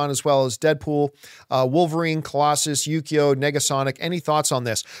 Photon, as well as Deadpool, Wolverine, Colossus, Yukio, Negasonic. Any thoughts on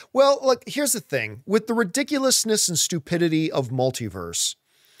this?" Well, look, here's the thing. With the ridiculousness and stupidity of multiverse,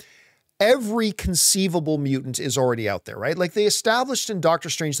 every conceivable mutant is already out there, right? Like they established in Doctor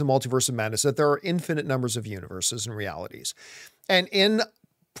Strange, the Multiverse of Madness, that there are infinite numbers of universes and realities. And in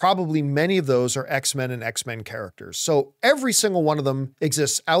probably many of those are X-Men and X-Men characters. So every single one of them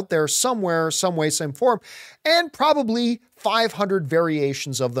exists out there somewhere, some way, same form, and probably 500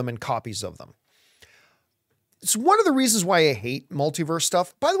 variations of them and copies of them. It's one of the reasons why I hate multiverse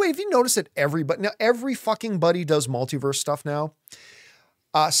stuff. By the way, have you noticed that every fucking buddy does multiverse stuff now?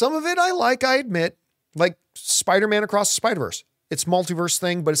 Some of it I like, I admit, like Spider-Man Across the Spider-Verse. It's multiverse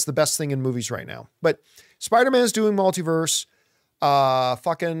thing, but it's the best thing in movies right now. But Spider-Man is doing multiverse.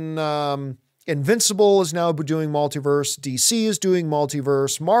 Invincible is now doing multiverse. DC is doing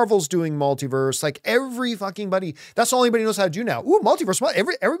multiverse. Marvel's doing multiverse. Like every fucking buddy. That's all anybody knows how to do now. Ooh, multiverse.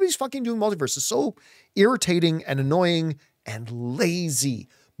 Everybody's fucking doing multiverse. It's so irritating and annoying and lazy.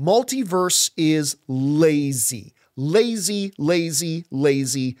 Multiverse is lazy. Lazy, lazy,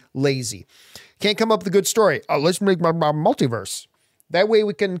 lazy, lazy. Can't come up with a good story. Oh, let's make my multiverse. That way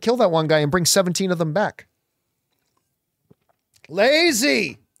we can kill that one guy and bring 17 of them back.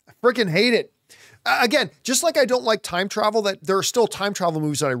 Lazy. I freaking hate it. Again, just like I don't like time travel, that there are still time travel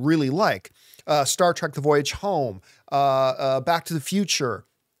movies that I really like. Star Trek: The Voyage Home, Back to the Future.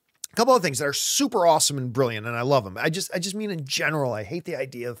 A couple of things that are super awesome and brilliant, and I love them. I just mean in general, I hate the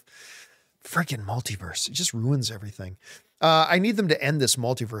idea of freaking multiverse. It just ruins everything. I need them to end this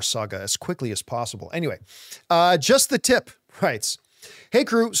multiverse saga as quickly as possible. Anyway, Just the Tip writes, hey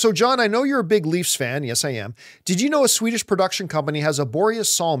crew, so John, I know you're a big Leafs fan. Yes, I am. Did you know a Swedish production company has a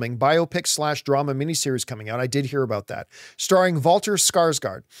Boreas Salming biopic / drama miniseries coming out? I did hear about that. Starring Walter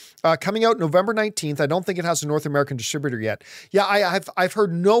Skarsgård. Coming out November 19th. I don't think it has a North American distributor yet. Yeah, I've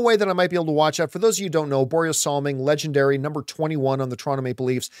heard no way that I might be able to watch that. For those of you who don't know, Boreas Salming, legendary, number 21 on the Toronto Maple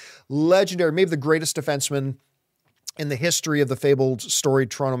Leafs. Legendary, maybe the greatest defenseman in the history of the fabled, storied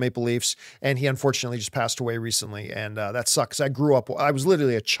Toronto Maple Leafs, and he unfortunately just passed away recently, and that sucks. I was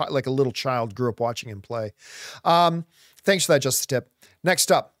literally like a little child, grew up watching him play. Thanks for that, Just the Tip.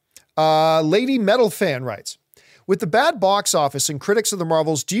 Next up, Lady Metal Fan writes, with the bad box office and critics of the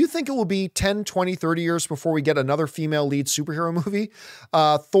Marvels, do you think it will be 10, 20, 30 years before we get another female lead superhero movie?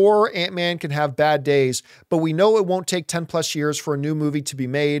 Thor, Ant-Man can have bad days, but we know it won't take 10 plus years for a new movie to be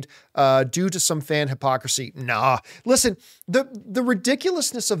made due to some fan hypocrisy. Nah, listen, the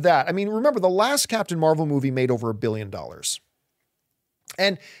ridiculousness of that. I mean, remember the last Captain Marvel movie made over $1 billion.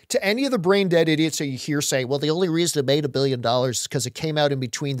 And to any of the brain dead idiots that you hear say, well, the only reason it made $1 billion is because it came out in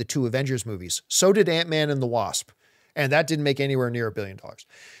between the two Avengers movies. So did Ant-Man and the Wasp. And that didn't make anywhere near $1 billion.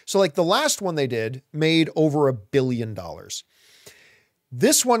 So like the last one they did made over $1 billion.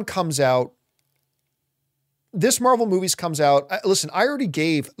 This one comes out. This Marvel movies comes out. Listen, I already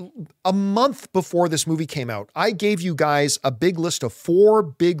gave a month before this movie came out. I gave you guys a big list of 4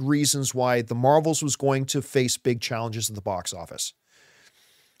 big reasons why the Marvels was going to face big challenges at the box office.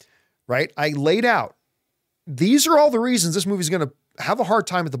 Right? I laid out, these are all the reasons this movie's going to have a hard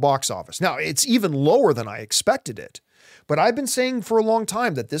time at the box office. Now, it's even lower than I expected it, but I've been saying for a long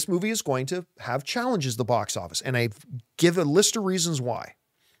time that this movie is going to have challenges at the box office, and I've given a list of reasons why,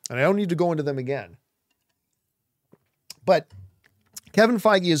 and I don't need to go into them again. But Kevin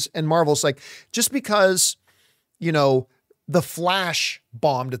Feige and Marvel's like, just because, you know, The Flash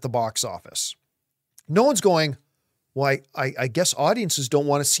bombed at the box office, no one's going, well, I guess audiences don't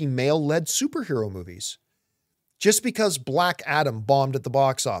want to see male-led superhero movies. Just because Black Adam bombed at the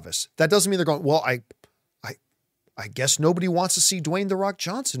box office, that doesn't mean they're going, well, I guess nobody wants to see Dwayne "The Rock"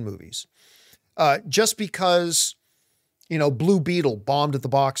 Johnson movies. Just because, you know, Blue Beetle bombed at the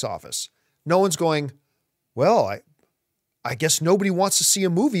box office, no one's going, well, I guess nobody wants to see a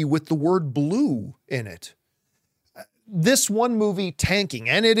movie with the word blue in it. This one movie tanking,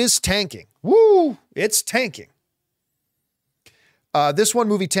 and it is tanking. Woo! It's tanking. This one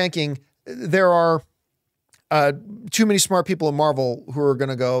movie tanking, there are too many smart people in Marvel who are going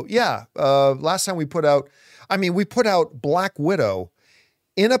to go, yeah, last time we put out Black Widow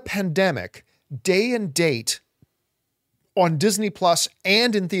in a pandemic, day and date on Disney Plus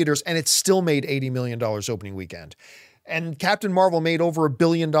and in theaters, and it still made $80 million opening weekend. And Captain Marvel made over $1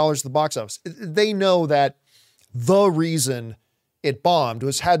 billion at the box office. They know that the reason it bombed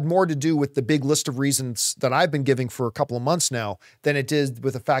had more to do with the big list of reasons that I've been giving for a couple of months now than it did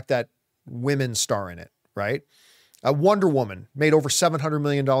with the fact that women star in it, right? Wonder Woman made over $700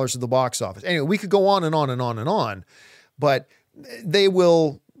 million at the box office. Anyway, we could go on and on and on and on, but they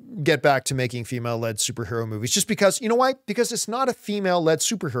will get back to making female-led superhero movies just because, you know why? Because it's not a female-led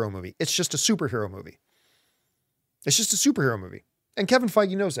superhero movie. It's just a superhero movie. It's just a superhero movie. And Kevin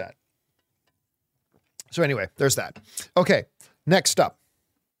Feige knows that. So anyway, there's that. Okay. Next up,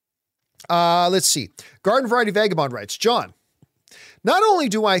 let's see. Garden Variety Vagabond writes, John, not only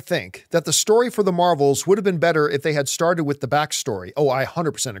do I think that the story for the Marvels would have been better if they had started with the backstory. Oh, I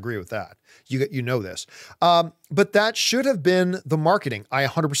 100% agree with that. You know this. But that should have been the marketing. I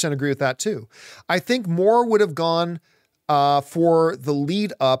 100% agree with that too. I think more would have gone for the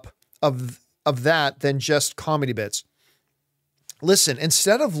lead up of that than just comedy bits. Listen,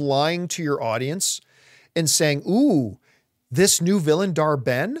 instead of lying to your audience and saying, ooh, this new villain,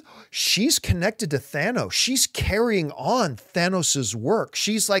 Dar-Ben, she's connected to Thanos. She's carrying on Thanos' work.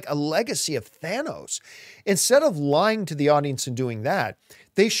 She's like a legacy of Thanos. Instead of lying to the audience and doing that,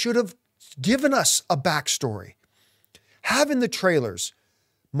 they should have given us a backstory. Have in the trailers,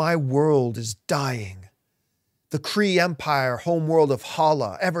 my world is dying. The Kree Empire, homeworld of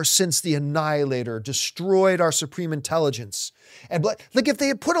Hala, ever since the Annihilator destroyed our supreme intelligence. And like if they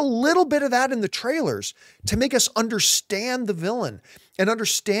had put a little bit of that in the trailers to make us understand the villain and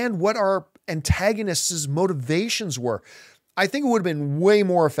understand what our antagonists' motivations were, I think it would have been way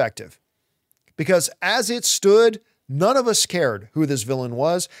more effective. Because as it stood, none of us cared who this villain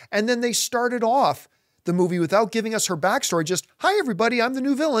was. And then they started off the movie without giving us her backstory. Just, hi, everybody, I'm the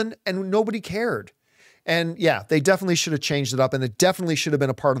new villain. And nobody cared. And yeah, they definitely should have changed it up, and it definitely should have been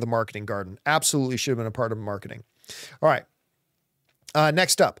a part of the marketing garden. Absolutely should have been a part of marketing. All right.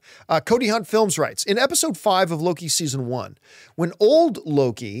 Next up, Cody Hunt Films writes, in episode 5 of Loki season 1, when old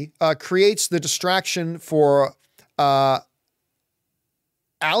Loki creates the distraction for Aliath,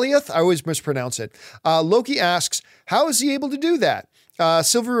 I always mispronounce it, Loki asks, how is he able to do that?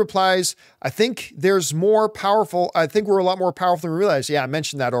 Sylvie replies, I think we're a lot more powerful than we realize. Yeah, I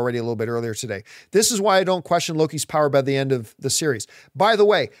mentioned that already a little bit earlier today. This is why I don't question Loki's power by the end of the series. By the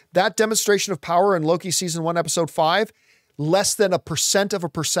way, that demonstration of power in Loki season 1, episode 5, less than 1% of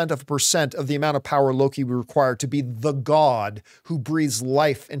 1% of the amount of power Loki would require to be the god who breathes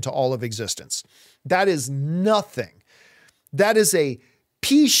life into all of existence. That is nothing. That is a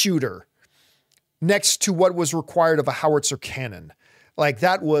pea shooter next to what was required of a howitzer cannon. Like,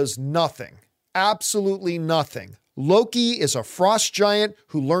 that was nothing. Absolutely nothing. Loki is a frost giant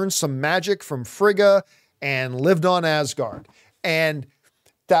who learned some magic from Frigga and lived on Asgard. And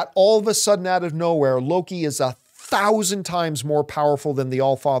that all of a sudden, out of nowhere, Loki is 1,000 times more powerful than the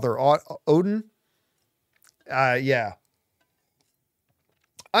Allfather Odin. Yeah.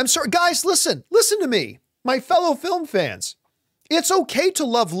 I'm sorry, guys, listen to me, my fellow film fans. It's okay to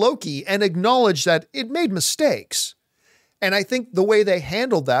love Loki and acknowledge that it made mistakes. And I think the way they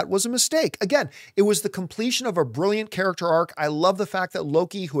handled that was a mistake. Again, it was the completion of a brilliant character arc. I love the fact that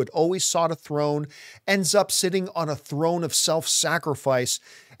Loki, who had always sought a throne, ends up sitting on a throne of self-sacrifice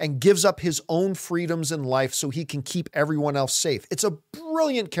and gives up his own freedoms in life so he can keep everyone else safe. It's a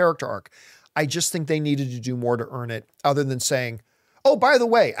brilliant character arc. I just think they needed to do more to earn it, other than saying, oh, by the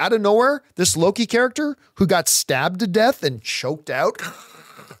way, out of nowhere, this Loki character who got stabbed to death and choked out,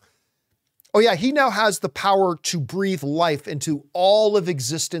 oh yeah, he now has the power to breathe life into all of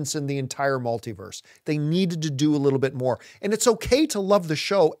existence in the entire multiverse. They needed to do a little bit more. And it's okay to love the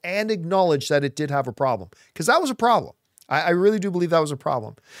show and acknowledge that it did have a problem, because that was a problem. I really do believe that was a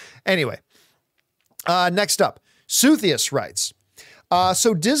problem. Anyway, next up, Suthius writes,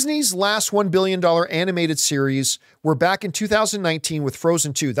 so Disney's last $1 billion animated series, we're back in 2019 with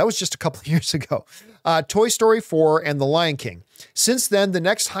Frozen 2. That was just a couple of years ago. Toy Story 4 and The Lion King. Since then, the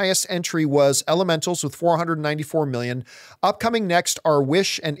next highest entry was Elementals with $494 million. Upcoming next are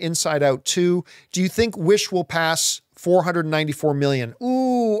Wish and Inside Out 2. Do you think Wish will pass $494 million?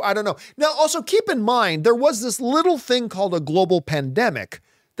 Ooh, I don't know. Now, also keep in mind, there was this little thing called a global pandemic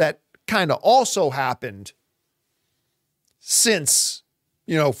that kind of also happened since,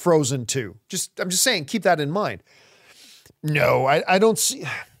 Frozen 2. I'm just saying, keep that in mind. No, I don't see.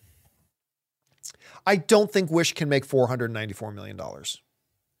 I don't think Wish can make $494 million.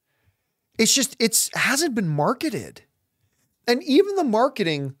 It hasn't been marketed. And even the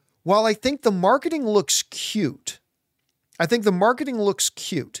marketing, while I think the marketing looks cute, I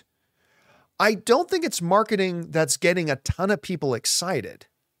don't think it's marketing that's getting a ton of people excited.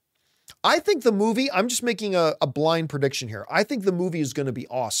 I think the movie, I'm just making a blind prediction here. I think the movie is going to be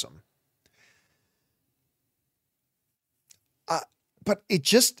awesome. But it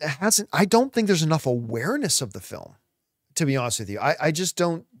just hasn't, I don't think there's enough awareness of the film, to be honest with you. I just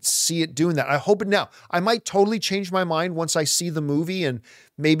don't see it doing that. I hope it now. I might totally change my mind once I see the movie and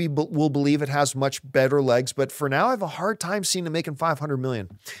maybe we'll believe it has much better legs. But for now, I have a hard time seeing it making $500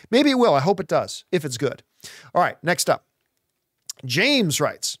 million. Maybe it will. I hope it does, if it's good. All right, next up. James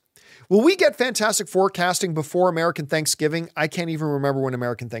writes, will we get Fantastic Four casting before American Thanksgiving? I can't even remember when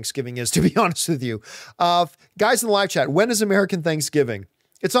American Thanksgiving is, to be honest with you. Guys in the live chat, when is American Thanksgiving?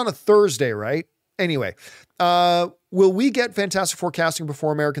 It's on a Thursday, right? Anyway, will we get Fantastic Four casting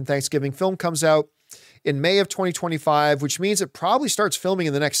before American Thanksgiving? Film comes out in May of 2025, which means it probably starts filming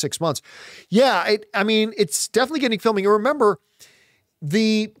in the next 6 months. Yeah, it's definitely getting filming. And remember,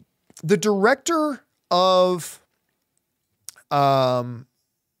 the director of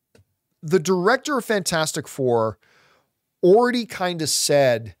Fantastic Four already kind of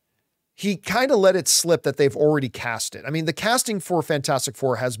said, he kind of let it slip that they've already cast it. I mean, the casting for Fantastic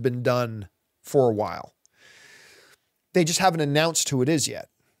Four has been done for a while. They just haven't announced who it is yet.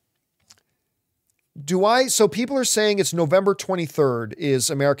 So people are saying it's November 23rd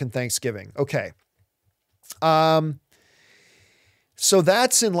is American Thanksgiving. Okay. So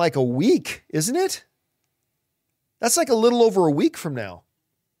that's in like a week, isn't it? That's like a little over a week from now.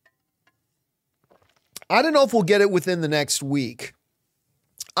 I don't know if we'll get it within the next week.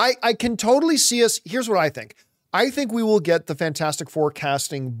 I can totally see us. Here's what I think. I think we will get the Fantastic Four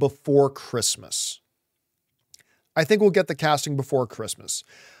casting before Christmas. I think we'll get the casting before Christmas.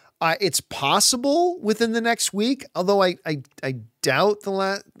 It's possible within the next week, although I doubt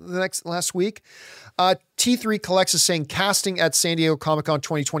the last week. T3 Collects is saying casting at San Diego Comic-Con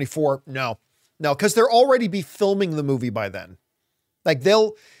 2024. No, because they'll already be filming the movie by then. Like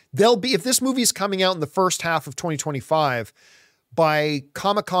they'll be, if this movie is coming out in the first half of 2025, by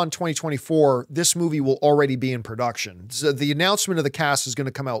Comic-Con 2024, this movie will already be in production. So the announcement of the cast is going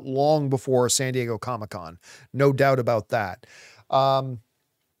to come out long before San Diego Comic-Con. No doubt about that.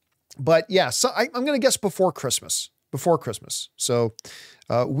 But yeah, so I'm going to guess before Christmas. So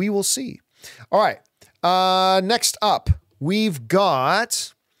we will see. All right. Next up, we've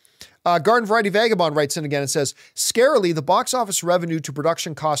got Garden Variety Vagabond writes in again and says, scarily, the box office revenue to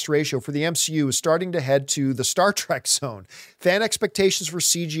production cost ratio for the MCU is starting to head to the Star Trek zone. Fan expectations for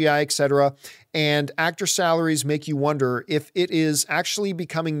CGI, etc., and actor salaries make you wonder if it is actually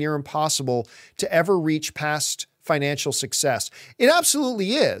becoming near impossible to ever reach past financial success. It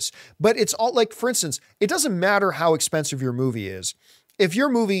absolutely is. But it's all like, for instance, it doesn't matter how expensive your movie is. If your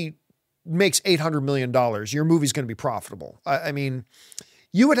movie makes $800 million, your movie's going to be profitable. I mean,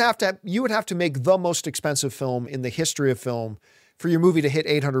 you would have to make the most expensive film in the history of film for your movie to hit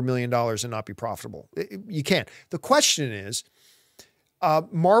 $800 million and not be profitable. You can't. The question is,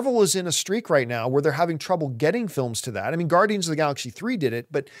 Marvel is in a streak right now where they're having trouble getting films to that. I mean, Guardians of the Galaxy 3 did it,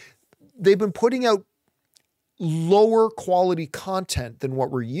 but they've been putting out lower quality content than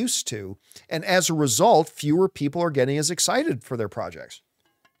what we're used to. And as a result, fewer people are getting as excited for their projects.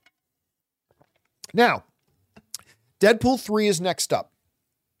 Now, Deadpool 3 is next up.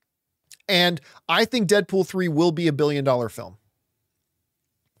 And I think Deadpool 3 will be $1 billion film.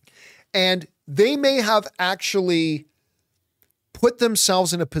 And they may have actually put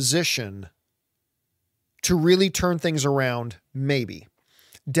themselves in a position to really turn things around, maybe.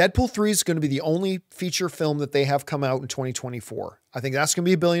 Deadpool 3 is going to be the only feature film that they have come out in 2024. I think that's going to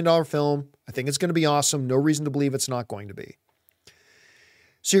be $1 billion film. I think it's going to be awesome. No reason to believe it's not going to be.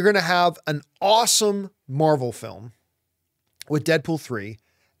 So you're going to have an awesome Marvel film with Deadpool 3,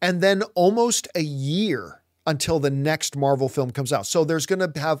 and then almost a year until the next Marvel film comes out. So there's going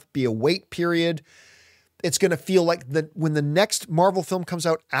to be a wait period. It's going to feel like when the next Marvel film comes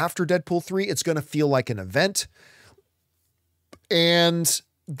out after Deadpool 3, it's going to feel like an event. And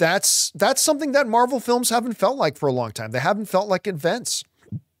that's something that Marvel films haven't felt like for a long time. They haven't felt like events.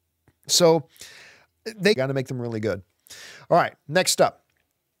 So they got to make them really good. All right, next up.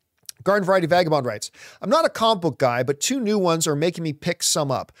 Garden Variety Vagabond writes, I'm not a comic book guy, but 2 new ones are making me pick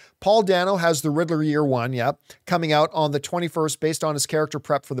some up. Paul Dano has The Riddler Year 1, coming out on the 21st based on his character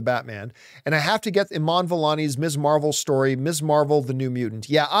prep for the Batman. And I have to get Iman Vellani's Ms. Marvel story, Ms. Marvel, the New Mutant.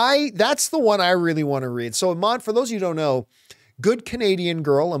 Yeah, that's the one I really want to read. So Iman, for those of you who don't know, good Canadian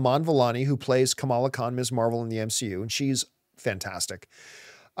girl, Iman Vellani, who plays Kamala Khan, Ms. Marvel in the MCU, and she's fantastic.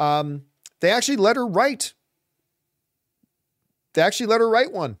 They actually let her write.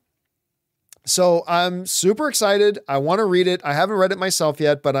 One. So I'm super excited. I want to read it. I haven't read it myself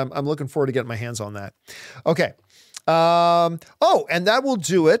yet, but I'm looking forward to getting my hands on that. Okay. And that will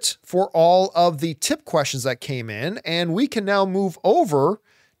do it for all of the tip questions that came in. And we can now move over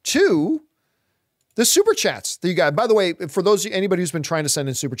to the super chats that you got. By the way, for anybody who's been trying to send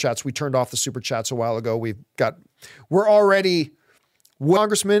in super chats, we turned off the super chats a while ago.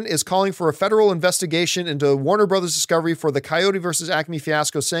 Congressman is calling for a federal investigation into Warner Brothers Discovery for the Coyote versus Acme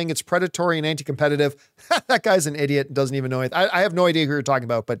fiasco, saying it's predatory and anti-competitive. That guy's an idiot and doesn't even know it. I have no idea who you're talking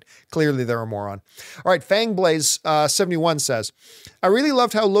about, but clearly they're a moron. All right, Fangblaze 71 says, I really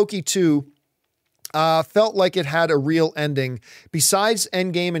loved how Loki 2 felt like it had a real ending. Besides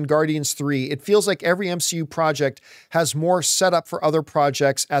Endgame and Guardians 3, it feels like every MCU project has more setup for other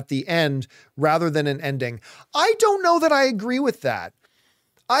projects at the end rather than an ending. I don't know that I agree with that.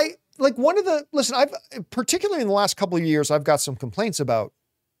 I've particularly in the last couple of years, I've got some complaints about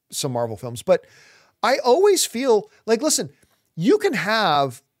some Marvel films, but I always feel like, listen, you can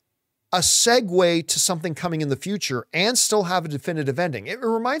have a segue to something coming in the future and still have a definitive ending. It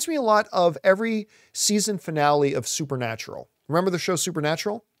reminds me a lot of every season finale of Supernatural. Remember the show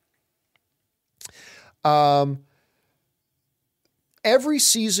Supernatural? Every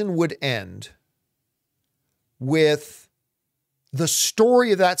season would end with the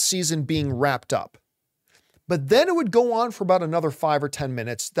story of that season being wrapped up. But then it would go on for about another 5 or 10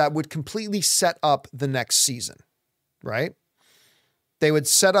 minutes that would completely set up the next season, right? They would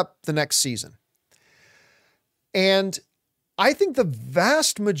set up the next season. And I think the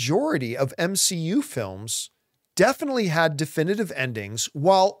vast majority of MCU films definitely had definitive endings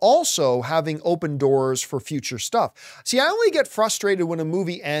while also having open doors for future stuff. See, I only get frustrated when a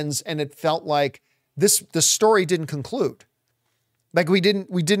movie ends and it felt like the story didn't conclude. Like we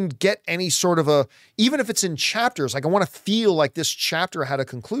didn't get any sort of even if it's in chapters, like I want to feel like this chapter had a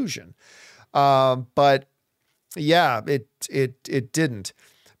conclusion. But yeah, it didn't.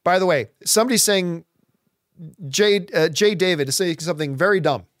 By the way, somebody's saying, Jay David is saying something very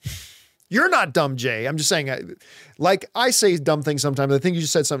dumb. You're not dumb, Jay. I'm just saying, like I say dumb things sometimes. I think you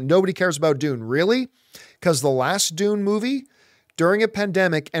just said something. Nobody cares about Dune. Really? Because the last Dune movie, during a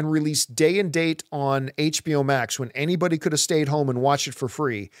pandemic and released day and date on HBO Max when anybody could have stayed home and watched it for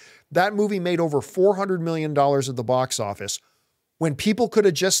free, that movie made over $400 million at the box office when people could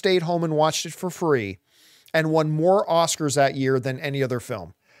have just stayed home and watched it for free and won more Oscars that year than any other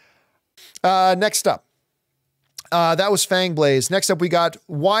film. Next up. That was Fangblaze. Next up, we got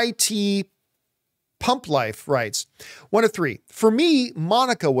YT Pump Life writes, 1 of 3. For me,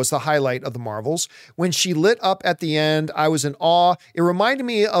 Monica was the highlight of the Marvels. When she lit up at the end, I was in awe. It reminded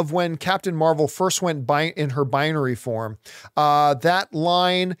me of when Captain Marvel first went in her binary form. That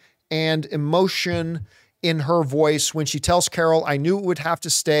line and emotion in her voice when she tells Carol, I knew it would have to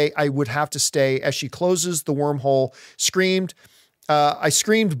stay. I would have to stay. As she closes the wormhole, I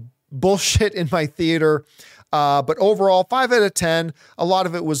screamed bullshit in my theater. But overall, 5 out of 10. A lot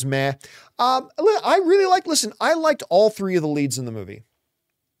of it was meh. I liked all 3 of the leads in the movie.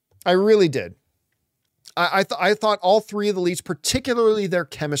 I really did. I thought all 3 of the leads, particularly their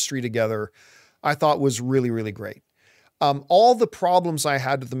chemistry together, I thought was really, really great. All the problems I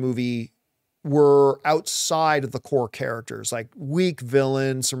had with the movie were outside of the core characters, like weak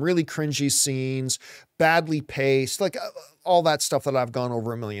villains, some really cringy scenes, badly paced, like all that stuff that I've gone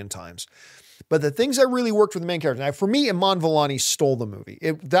over a million times. But the things that really worked for the main character. Now, for me, Iman Vellani stole the movie.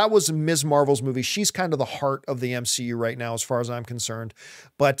 That was Ms. Marvel's movie. She's kind of the heart of the MCU right now, as far as I'm concerned.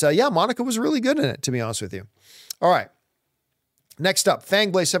 But yeah, Monica was really good in it, to be honest with you. All right. Next up,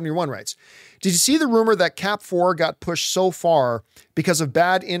 Fangblaze71 writes, did you see the rumor that Cap 4 got pushed so far because of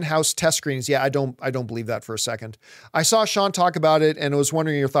bad in-house test screenings? Yeah, I don't believe that for a second. I saw Sean talk about it and I was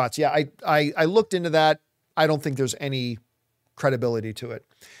wondering your thoughts. Yeah, I looked into that. I don't think there's any credibility to it.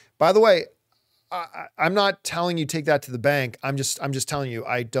 By the way, I'm not telling you take that to the bank. I'm just telling you,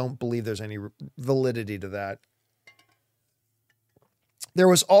 I don't believe there's any validity to that. There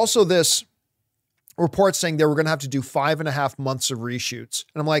was also this report saying they were going to have to do 5.5 months of reshoots.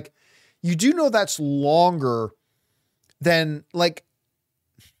 And I'm like, you do know that's longer than it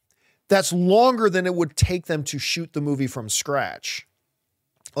would take them to shoot the movie from scratch.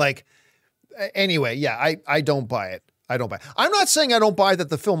 Like, anyway, yeah, I don't buy it. I'm not saying I don't buy that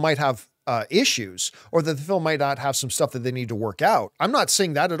the film might have issues or that the film might not have some stuff that they need to work out. I'm not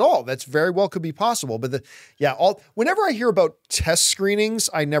saying that at all. That's very well could be possible. But whenever I hear about test screenings,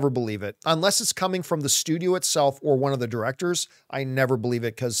 I never believe it. Unless it's coming from the studio itself or one of the directors, I never believe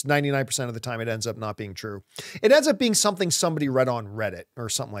it because 99% of the time it ends up not being true. It ends up being something somebody read on Reddit or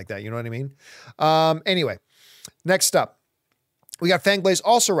something like that. You know what I mean? Anyway, next up. We got Fangblaze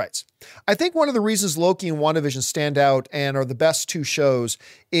also writes, I think one of the reasons Loki and WandaVision stand out and are the best 2 shows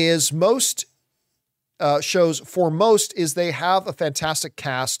is most is they have a fantastic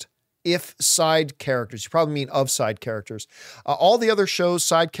cast if side characters. You probably mean of side characters. All the other shows,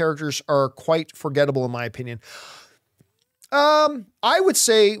 side characters are quite forgettable in my opinion. I would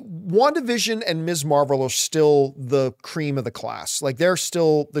say WandaVision and Ms. Marvel are still the cream of the class. Like they're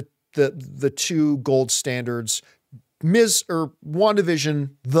still the 2 gold standards. WandaVision,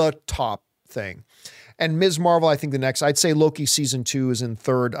 the top thing. And Ms. Marvel, I think the next, I'd say Loki season 2 is in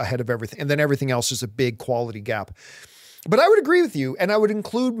 3rd ahead of everything. And then everything else is a big quality gap. But I would agree with you. And I would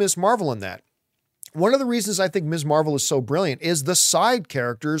include Ms. Marvel in that. One of the reasons I think Ms. Marvel is so brilliant is the side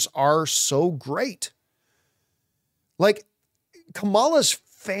characters are so great. Like Kamala's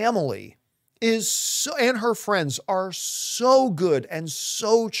family and her friends are so good and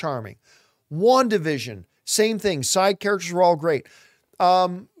so charming. WandaVision, same thing. Side characters were all great.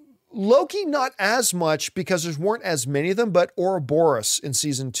 Loki, not as much because there weren't as many of them, but Ouroboros in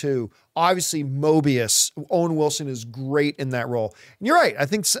season 2. Obviously, Mobius. Owen Wilson is great in that role. And you're right. I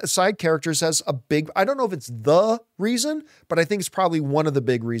think side characters has a big, I don't know if it's the reason, but I think it's probably one of the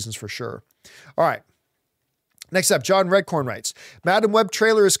big reasons for sure. All right. Next up, John Redcorn writes, Madam Web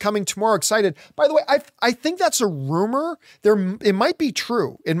trailer is coming tomorrow. Excited. By the way, I think that's a rumor. It might be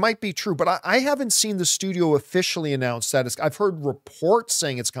true. It might be true, but I haven't seen the studio officially announce that. I've heard reports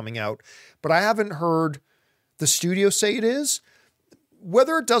saying it's coming out, but I haven't heard the studio say it is.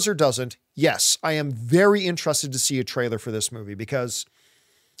 Whether it does or doesn't, yes, I am very interested to see a trailer for this movie because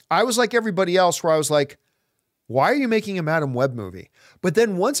I was like everybody else where I was like, why are you making a Madam Web movie? But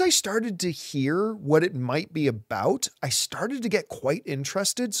then once I started to hear what it might be about, I started to get quite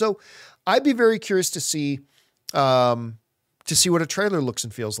interested. So I'd be very curious to see what a trailer looks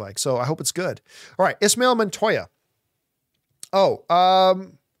and feels like. So I hope it's good. All right. Ismail Montoya.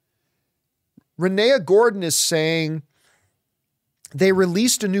 Renea Gordon is saying they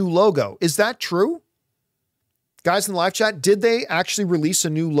released a new logo. Is that true? Guys in the live chat, did they actually release a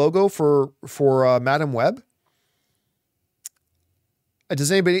new logo for Madam Web?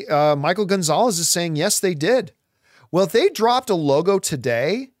 Does anybody, Michael Gonzalez is saying, yes, they did. Well, if they dropped a logo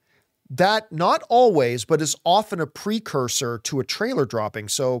today, that not always, but is often a precursor to a trailer dropping.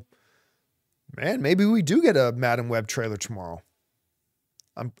 So, man, maybe we do get a Madam Web trailer tomorrow.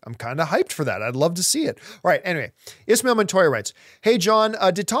 I'm kind of hyped for that. I'd love to see it. All right. Anyway, Ismail Montoya writes, hey, John,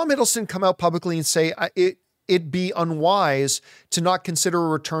 did Tom Hiddleston come out publicly and say it'd be unwise to not consider a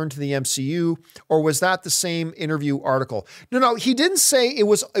return to the MCU, or was that the same interview article? No, he didn't say it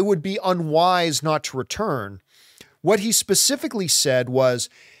would be unwise not to return. What he specifically said was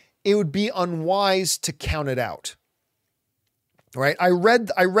it would be unwise to count it out. Right. I read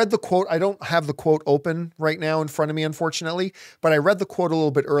the quote. I don't have the quote open right now in front of me, unfortunately, but I read the quote a little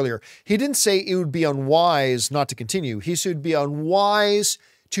bit earlier. He didn't say it would be unwise not to continue. He said it would be unwise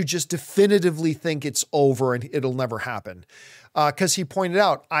to just definitively think it's over and it'll never happen. Because he pointed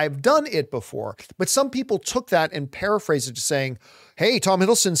out, I've done it before, but some people took that and paraphrased it to saying, hey, Tom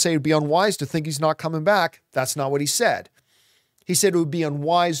Hiddleston said it'd be unwise to think he's not coming back. That's not what he said. He said it would be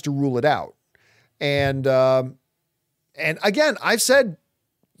unwise to rule it out. And again, I've said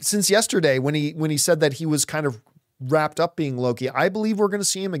since yesterday when he said that he was kind of wrapped up being Loki, I believe we're going to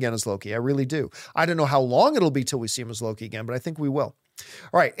see him again as Loki. I really do. I don't know how long it'll be till we see him as Loki again, but I think we will.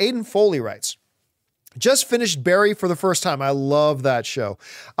 All right. Aiden Foley writes, just finished Barry for the first time. I love that show.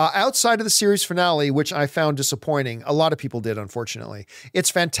 Outside of the series finale, which I found disappointing. A lot of people did, unfortunately.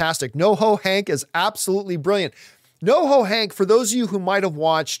 It's fantastic. NoHo Hank is absolutely brilliant. NoHo Hank, for those of you who might have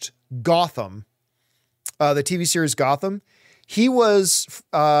watched Gotham, the TV series Gotham, he was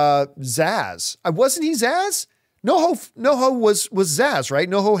Zaz. Wasn't he Zaz? NoHo was Zaz, right?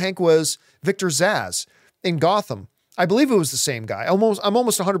 NoHo Hank was Victor Zaz in Gotham. I believe it was the same guy. I'm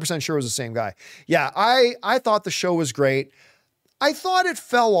almost 100% sure it was the same guy. Yeah, I thought the show was great. I thought it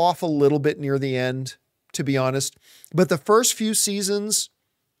fell off a little bit near the end, to be honest. But the first few seasons,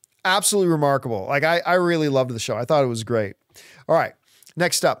 absolutely remarkable. Like I really loved the show. I thought it was great. All right,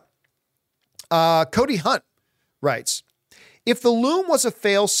 next up. Cody Hunt writes, if the Loom was a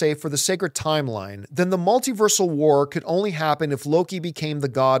failsafe for the sacred timeline, then the multiversal war could only happen if Loki became the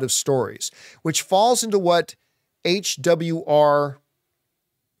god of stories, which falls into what HWR,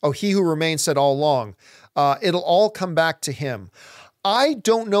 He Who Remains said all along. It'll all come back to him. I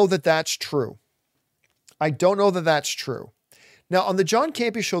don't know that that's true. Now, on the John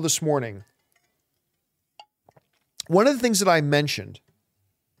Campea show this morning, one of the things that I mentioned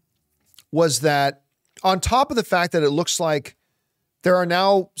was that on top of the fact that it looks like there are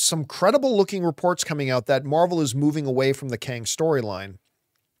now some credible looking reports coming out that Marvel is moving away from the Kang storyline,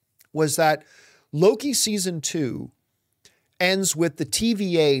 was that Loki season 2 ends with the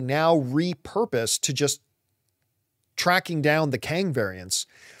TVA now repurposed to just tracking down the Kang variants.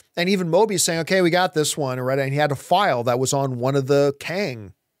 And even Mobius saying, okay, we got this one, right? And he had a file that was on one of the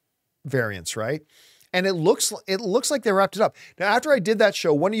Kang variants, right? And it looks like they wrapped it up. Now, after I did that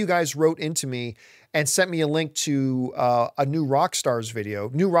show, one of you guys wrote into me and sent me a link to a New Rockstars video.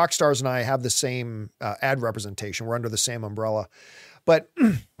 New Rockstars and I have the same ad representation. We're under the same umbrella. But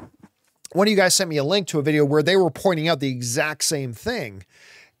one of you guys sent me a link to a video where they were pointing out the exact same thing.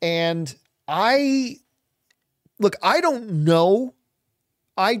 And I don't know.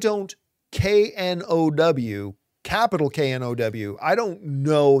 I don't KNOW, capital KNOW. I don't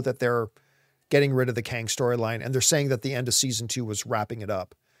know that they're getting rid of the Kang storyline, and they're saying that the end of season 2 was wrapping it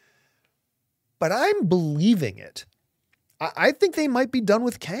up. But I'm believing it. I think they might be done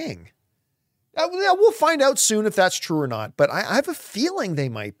with Kang. We'll find out soon if that's true or not, but I have a feeling they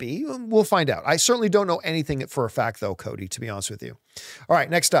might be. We'll find out. I certainly don't know anything for a fact, though, Cody, to be honest with you. All right,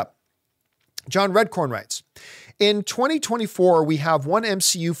 next up. John Redcorn writes, in 2024, we have one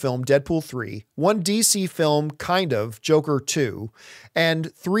MCU film, Deadpool 3, one DC film, kind of, Joker 2,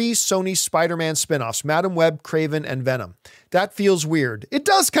 and 3 Sony Spider-Man spinoffs, Madam Web, Kraven, and Venom. That feels weird. It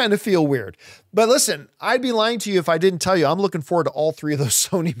does kind of feel weird. But listen, I'd be lying to you if I didn't tell you I'm looking forward to all 3 of those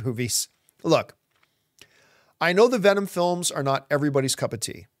Sony movies. Look, I know the Venom films are not everybody's cup of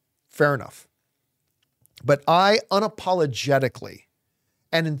tea. Fair enough. But I unapologetically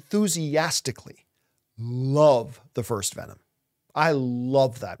and enthusiastically love the first Venom. I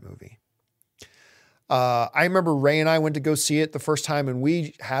love that movie. I remember Ray and I went to go see it the first time and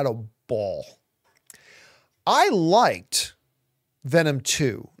we had a ball. I liked Venom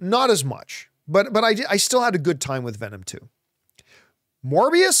 2, not as much, but I still had a good time with Venom 2.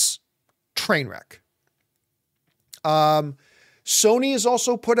 Morbius, train wreck. Sony has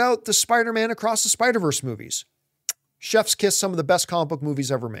also put out the Spider-Man Across the Spider-Verse movies. Chef's kiss, some of the best comic book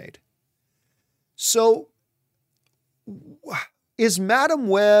movies ever made. So is Madam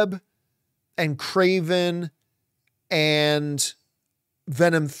Web and Kraven and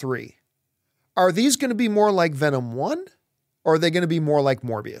Venom 3, are these going to be more like Venom 1? Or are they going to be more like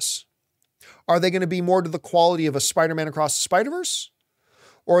Morbius? Are they going to be more to the quality of a Spider-Man Across the Spider-Verse?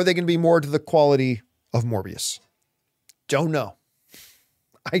 Or are they going to be more to the quality of Morbius? Don't know.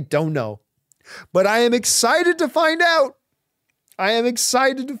 I don't know. But I am excited to find out. I am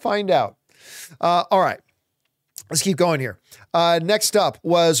excited to find out. All right. Let's keep going here. Next up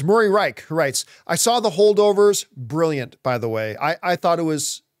was Murray Reich, who writes, I saw The Holdovers. Brilliant, by the way. I thought it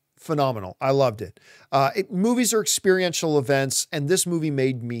was phenomenal. I loved it. Movies are experiential events, and this movie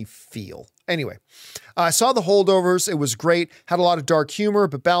made me feel. Anyway, I saw The Holdovers. It was great. Had a lot of dark humor,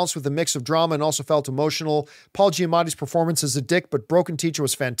 but balanced with a mix of drama and also felt emotional. Paul Giamatti's performance as a dick, but Broken Teacher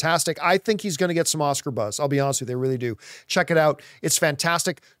was fantastic. I think he's going to get some Oscar buzz. I'll be honest with you. I really do. Check it out. It's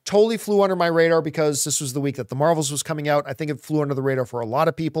fantastic. Totally flew under my radar because this was the week that The Marvels was coming out. I think it flew under the radar for a lot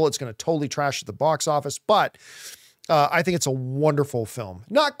of people. It's going to totally trash at the box office, but I think it's a wonderful film.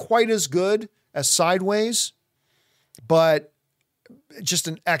 Not quite as good as Sideways, but just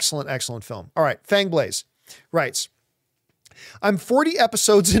an excellent, excellent film. All right. Fangblaze writes, I'm 40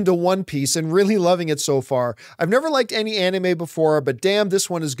 episodes into One Piece and really loving it so far. I've never liked any anime before, but damn, this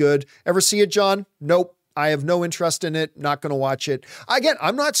one is good. Ever see it, John? Nope. I have no interest in it. Not going to watch it. Again,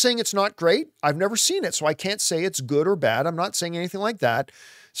 I'm not saying it's not great. I've never seen it, so I can't say it's good or bad. I'm not saying anything like that.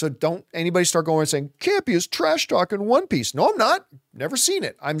 So don't anybody start going and saying, Campy is trash talking One Piece. No, I'm not. Never seen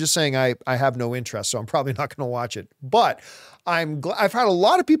it. I'm just saying I have no interest, so I'm probably not going to watch it. But I've had a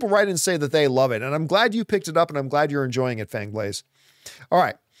lot of people write and say that they love it, and I'm glad you picked it up, and I'm glad you're enjoying it, Fangblaze. All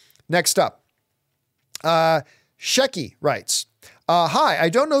right, next up. Shecky writes, hi, I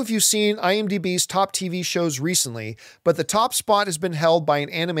don't know if you've seen IMDb's top TV shows recently, but the top spot has been held by an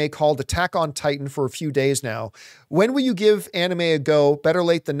anime called Attack on Titan for a few days now. When will you give anime a go? Better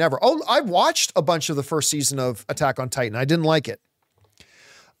late than never. Oh, I watched a bunch of the first season of Attack on Titan. I didn't like it.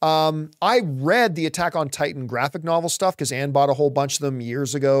 I read the Attack on Titan graphic novel stuff because Anne bought a whole bunch of them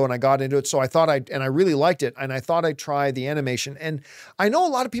years ago and I got into it. So I thought and I really liked it. And I thought I'd try the animation. And I know a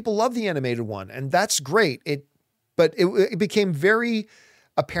lot of people love the animated one, and that's great. But it became very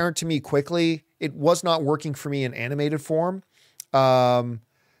apparent to me quickly. It was not working for me in animated form.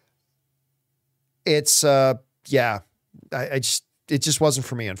 It just wasn't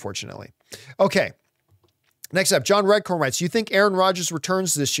for me, unfortunately. Okay. Next up, John Redcorn writes, you think Aaron Rodgers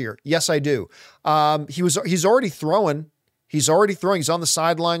returns this year? Yes, I do. He's already throwing. He's on the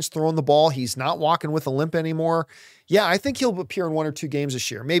sidelines throwing the ball. He's not walking with a limp anymore. Yeah, I think he'll appear in 1 or 2 games this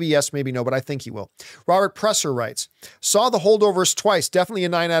year. Maybe yes, maybe no, but I think he will. Robert Presser writes, saw The Holdovers twice, definitely a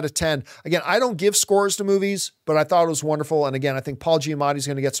 9 out of 10. Again, I don't give scores to movies, but I thought it was wonderful. And again, I think Paul Giamatti's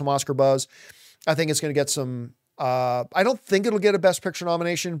going to get some Oscar buzz. I think it's going to get some, I don't think it'll get a Best Picture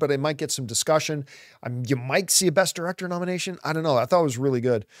nomination, but it might get some discussion. You might see a Best Director nomination. I don't know. I thought it was really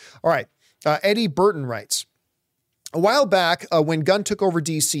good. All right. Eddie Burton writes, a while back, when Gunn took over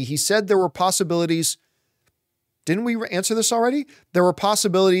DC, he said there were possibilities. Didn't we answer this already? There were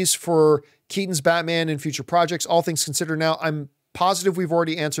possibilities for Keaton's Batman in future projects. All things considered now, I'm positive we've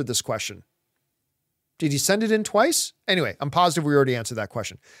already answered this question. Did he send it in twice? Anyway, I'm positive we already answered that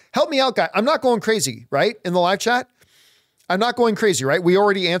question. Help me out, guy. I'm not going crazy, right? In the live chat? I'm not going crazy, right? We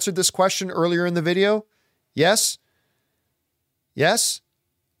already answered this question earlier in the video. Yes? Yes?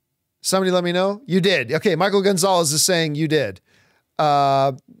 Somebody let me know. You did. Okay. Michael Gonzalez is saying you did.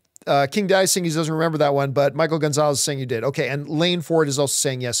 King Dice saying he doesn't remember that one, but Michael Gonzalez is saying you did. Okay. And Lane Ford is also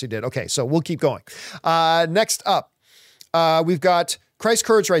saying yes, he did. Okay. So we'll keep going. Next up, we've got Christ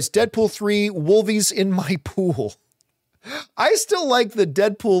Courage writes, Deadpool 3, Wolvies in my pool. I still like the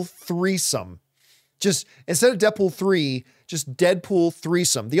Deadpool threesome. Just instead of Deadpool 3, just Deadpool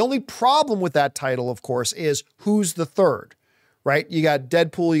threesome. The only problem with that title, of course, is who's the third? Right? You got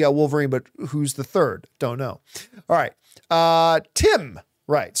Deadpool, you got Wolverine, but who's the third? Don't know. All right. Tim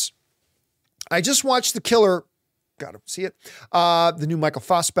writes, I just watched The Killer. Gotta see it. The new Michael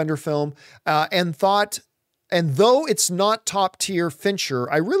Fassbender film, and though it's not top tier Fincher,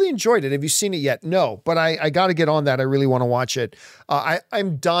 I really enjoyed it. Have you seen it yet? No, but I got to get on that. I really want to watch it.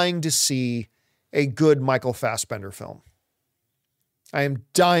 I'm dying to see a good Michael Fassbender film. I am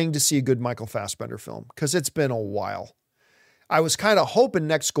dying to see a good Michael Fassbender film because it's been a while. I was kind of hoping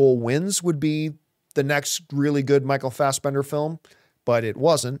Next Goal Wins would be the next really good Michael Fassbender film, but it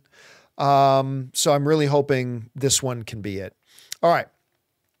wasn't. So I'm really hoping this one can be it. All right.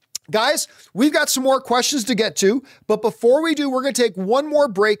 Guys, we've got some more questions to get to, but before we do, we're going to take one more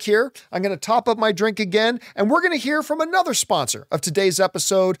break here. I'm going to top up my drink again, and we're going to hear from another sponsor of today's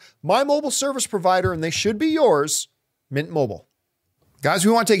episode, my mobile service provider, and they should be yours, Mint Mobile. Guys,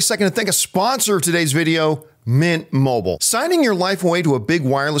 we want to take a second to thank a sponsor of today's video, Mint Mobile. Signing your life away to a big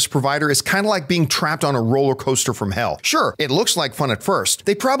wireless provider is kind of like being trapped on a roller coaster from hell. Sure, it looks like fun at first.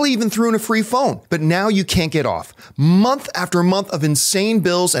 They probably even threw in a free phone, but now you can't get off. Month after month of insane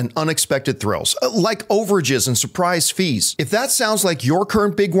bills and unexpected thrills, like overages and surprise fees. If that sounds like your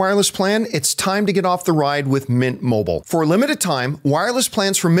current big wireless plan, it's time to get off the ride with Mint Mobile. For a limited time, wireless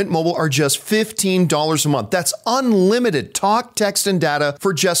plans from Mint Mobile are just $15 a month. That's unlimited talk, text, and data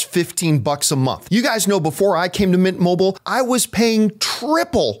for just $15 a month. You guys know before I came to Mint Mobile, I was paying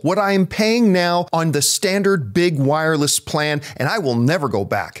triple what I am paying now on the standard big wireless plan, and I will never go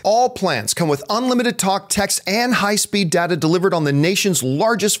back. All plans come with unlimited talk, text, and high-speed data delivered on the nation's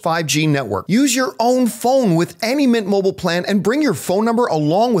largest 5G network. Use your own phone with any Mint Mobile plan and bring your phone number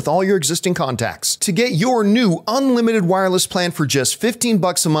along with all your existing contacts. To get your new unlimited wireless plan for just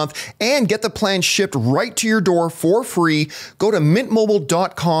 $15 a month and get the plan shipped right to your door for free, go to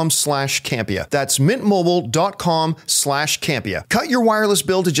mintmobile.com/Campea. That's mintmobile.com/Campea. Cut your wireless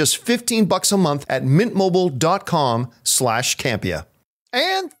bill to just $15 a month at mintmobile.com/Campea.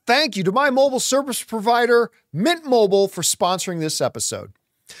 And thank you to my mobile service provider, Mint Mobile, for sponsoring this episode.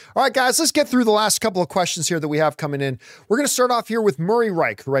 All right, guys, let's get through the last couple of questions here that we have coming in. We're going to start off here with Murray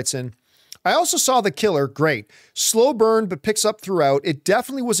Reich, who writes in, I also saw The Killer. Great. Slow burn, but picks up throughout. It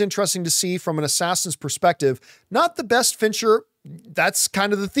definitely was interesting to see from an assassin's perspective. Not the best Fincher. That's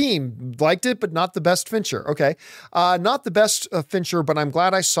kind of the theme. Liked it, but not the best Fincher. Okay. Not the best Fincher, but I'm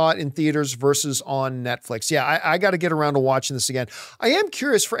glad I saw it in theaters versus on Netflix. Yeah, I got to get around to watching this again. I am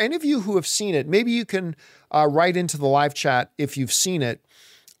curious, for any of you who have seen it, maybe you can write into the live chat if you've seen it.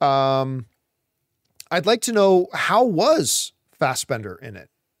 I'd like to know, how was Fassbender in it?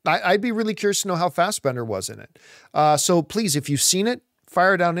 I'd be really curious to know how Fassbender was in it. So please, if you've seen it,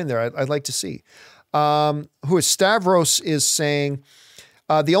 fire it down in there. I'd like to see. Who is Stavros is saying,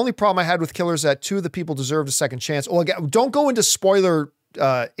 the only problem I had with Killer is that two of the people deserved a second chance. Well, again, don't go into spoiler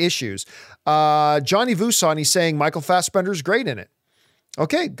issues. Johnny Vuson, he's saying Michael Fassbender's great in it.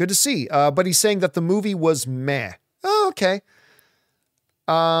 Okay, good to see. But he's saying that the movie was meh. Oh, okay.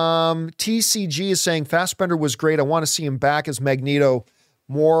 TCG is saying Fassbender was great. I want to see him back as Magneto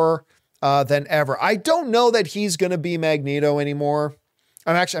more than ever. I don't know that he's going to be Magneto anymore.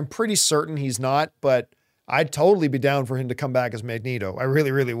 I'm pretty certain he's not, but I'd totally be down for him to come back as Magneto. I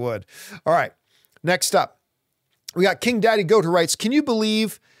really, really would. All right. Next up, we got King Daddy Goat, who writes, can you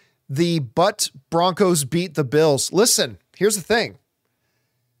believe the Broncos beat the Bills? Listen, here's the thing.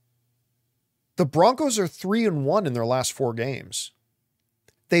 The Broncos are 3-1 in their last 4 games.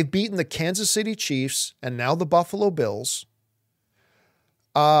 They've beaten the Kansas City Chiefs and now the Buffalo Bills.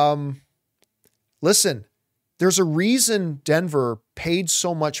 Listen, there's a reason Denver paid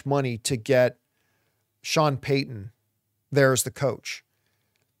so much money to get Sean Payton there as the coach.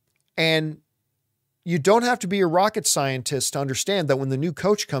 And you don't have to be a rocket scientist to understand that when the new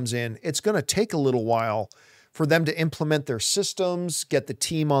coach comes in, it's going to take a little while for them to implement their systems, get the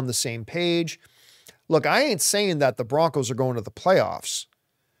team on the same page. Look, I ain't saying that the Broncos are going to the playoffs.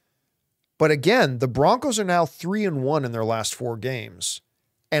 But again, the Broncos are now 3-1 in their last 4 games.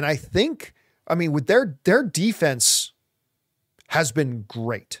 And I think, with their defense has been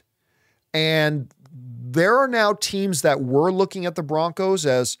great. And there are now teams that were looking at the Broncos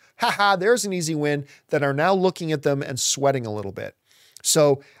as, there's an easy win, that are now looking at them and sweating a little bit.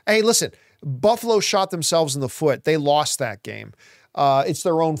 So, hey, listen, Buffalo shot themselves in the foot. They lost that game. It's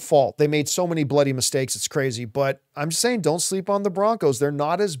their own fault. They made so many bloody mistakes. It's crazy. But I'm just saying, don't sleep on the Broncos. They're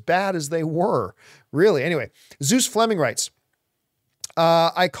not as bad as they were. Really. Anyway, Zeus Fleming writes,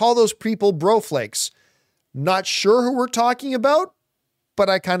 I call those people broflakes. Not sure who we're talking about, but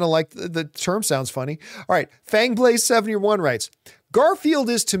I kind of like the term. Sounds funny. All right. Fangblaze71 writes, Garfield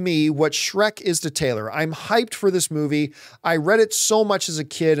is to me what Shrek is to Taylor. I'm hyped for this movie. I read it so much as a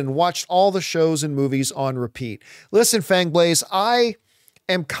kid and watched all the shows and movies on repeat. Listen, Fangblaze, I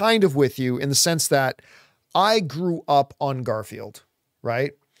am kind of with you in the sense that I grew up on Garfield,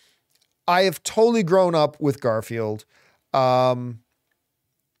 right? I have totally grown up with Garfield. I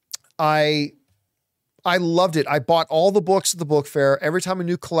loved it. I bought all the books at the book fair. Every time a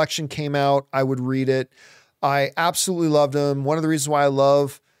new collection came out, I would read it. I absolutely loved them. One of the reasons why I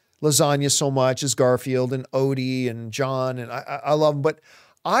love lasagna so much is Garfield and Odie and John, and I love them. But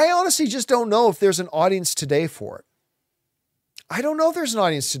I honestly just don't know if there's an audience today for it. I don't know if there's an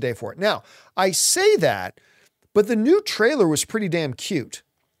audience today for it. Now, I say that, but the new trailer was pretty damn cute.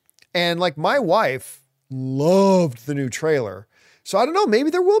 And like my wife loved the new trailer. So I don't know, maybe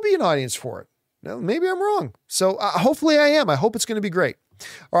there will be an audience for it. No, maybe I'm wrong. So hopefully I am. I hope it's going to be great.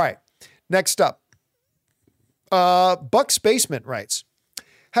 All right. Next up. Buck's Basement writes,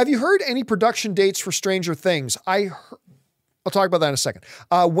 have you heard any production dates for Stranger Things? I'll talk about that in a second.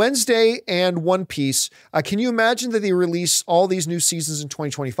 Wednesday and One Piece. Can you imagine that they release all these new seasons in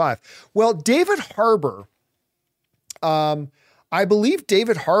 2025? Well, David Harbour, I believe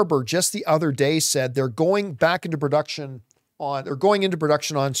David Harbour just the other day said they're going into production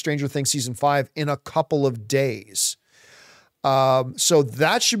on Stranger Things season 5 in a couple of days. So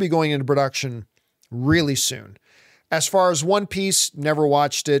that should be going into production really soon. As far as One Piece, never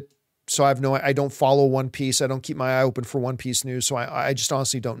watched it. So I don't follow One Piece. I don't keep my eye open for One Piece news. So I just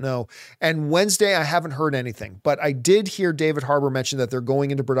honestly don't know. And Wednesday, I haven't heard anything, but I did hear David Harbour mention that they're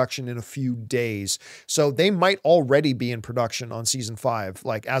going into production in a few days. So they might already be in production on season 5,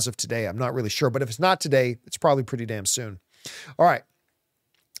 like as of today. I'm not really sure, but if it's not today, it's probably pretty damn soon. All right.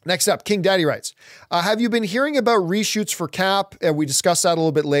 Next up, King Daddy writes, have you been hearing about reshoots for Cap? We discussed that a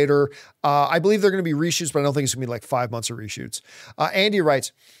little bit later. I believe they're going to be reshoots, but I don't think it's going to be like 5 months of reshoots. Andy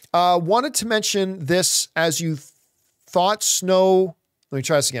writes, wanted to mention this as you thought Snow. Let me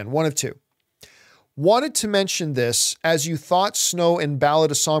try this again. One of two. Wanted to mention this as you thought Snow in Ballad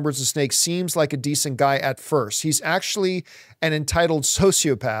of Songbirds and Snakes seems like a decent guy at first. He's actually an entitled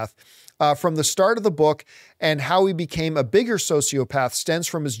sociopath. From the start of the book, and how he became a bigger sociopath stems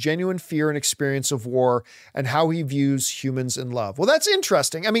from his genuine fear and experience of war and how he views humans in love. Well, that's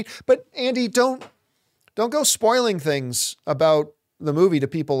interesting. I mean, but Andy, don't go spoiling things about the movie to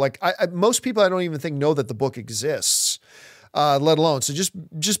people. Like most people I don't even think know that the book exists, let alone. So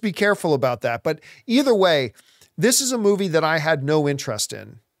just be careful about that. But either way, this is a movie that I had no interest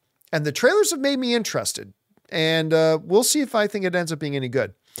in, and the trailers have made me interested. And we'll see if I think it ends up being any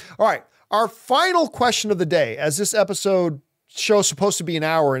good. All right. Our final question of the day, as this episode show is supposed to be an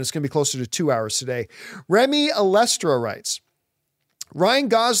hour and it's going to be closer to 2 hours today. Remy Alestra writes, Ryan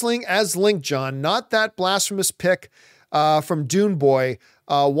Gosling as Link, John, not that blasphemous pick from Dune Boy,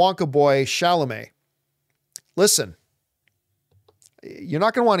 Wonka Boy, Chalamet. Listen, you're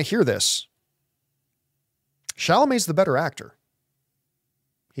not going to want to hear this. Chalamet's the better actor.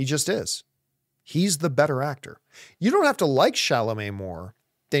 He just is. He's the better actor. You don't have to like Chalamet more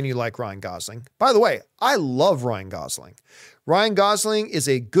than you like Ryan Gosling. By the way, I love Ryan Gosling. Ryan Gosling is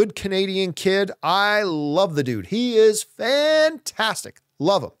a good Canadian kid. I love the dude. He is fantastic.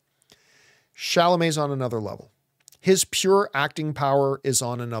 Love him. Chalamet's on another level. His pure acting power is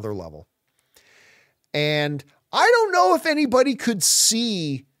on another level. And I don't know if anybody could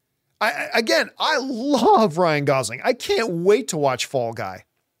see. I love Ryan Gosling. I can't wait to watch Fall Guy.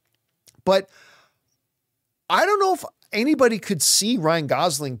 But I don't know if anybody could see Ryan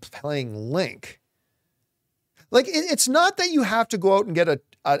Gosling playing Link. Like, it's not that you have to go out and get a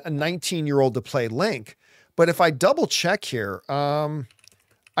 19-year-old to play Link, but if I double check here,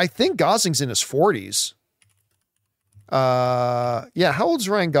 I think Gosling's in his 40s. Yeah, how old's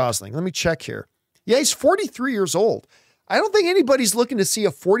Ryan Gosling? Let me check here. Yeah, he's 43 years old. I don't think anybody's looking to see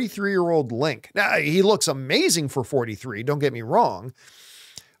a 43-year-old Link. Now, he looks amazing for 43, don't get me wrong.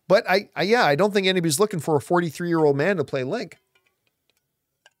 But I don't think anybody's looking for a 43-year-old man to play Link.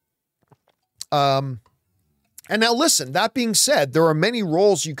 And now listen, that being said, there are many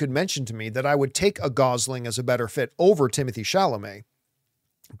roles you could mention to me that I would take a Gosling as a better fit over Timothée Chalamet.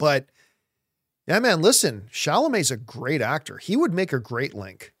 But yeah, man, listen, Chalamet's a great actor. He would make a great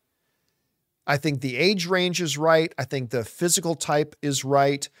Link. I think the age range is right. I think the physical type is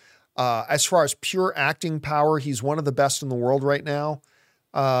right. As far as pure acting power, he's one of the best in the world right now.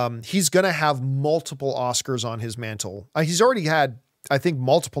 He's going to have multiple Oscars on his mantle. He's already had, I think,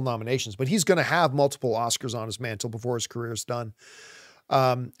 multiple nominations, but he's going to have multiple Oscars on his mantle before his career is done.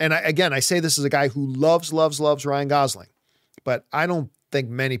 And I say this as a guy who loves Ryan Gosling, but I don't think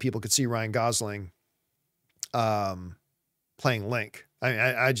many people could see Ryan Gosling playing Link.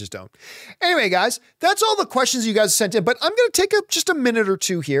 I just don't. Anyway, guys, that's all the questions you guys sent in, but I'm going to take just a minute or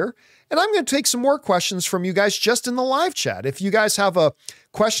two here, and I'm going to take some more questions from you guys just in the live chat. If you guys have a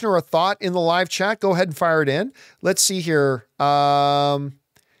question or a thought in the live chat, go ahead and fire it in. Let's see here. Let's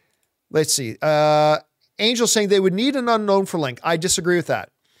see. Angel saying they would need an unknown for Link. I disagree with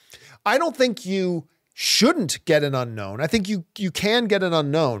that. I don't think you shouldn't get an unknown. I think you can get an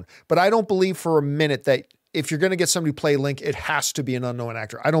unknown, but I don't believe for a minute that if you're going to get somebody to play Link, it has to be an unknown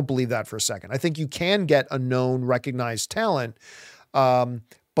actor. I don't believe that for a second. I think you can get a known, recognized talent,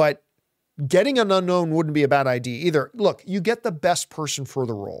 but getting an unknown wouldn't be a bad idea either. Look, you get the best person for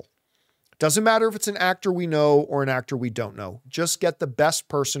the role. Doesn't matter if it's an actor we know or an actor we don't know. Just get the best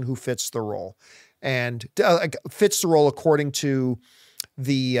person who fits the role and fits the role according to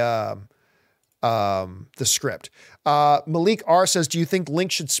the script. Malik R says, do you think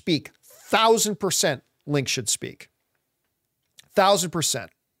Link should speak? 1,000%. Link should speak. 1,000%.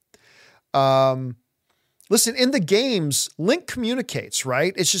 Listen, in the games, Link communicates,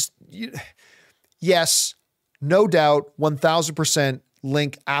 right? It's just, yes, no doubt, 1,000%,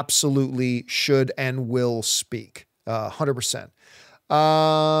 Link absolutely should and will speak. 100%.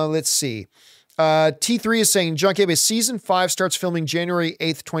 Let's see. T3 is saying, John Cabe, season 5 starts filming January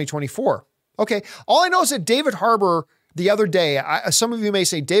 8th, 2024. Okay. All I know is that David Harbour, the other day, some of you may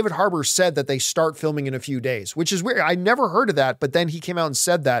say David Harbour said that they start filming in a few days, which is weird. I never heard of that, but then he came out and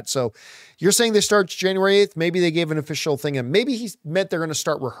said that. So you're saying they start January 8th. Maybe they gave an official thing, and maybe he meant they're going to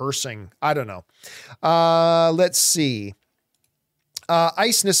start rehearsing. I don't know. Let's see.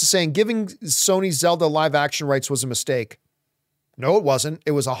 Iceness is saying giving Sony Zelda live action rights was a mistake. No, it wasn't.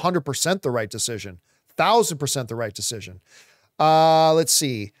 It was 100% the right decision. 1,000% the right decision. Let's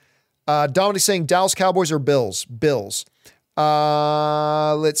see. Dominic saying Dallas Cowboys or Bills? Bills.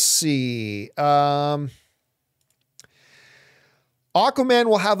 Let's see. Aquaman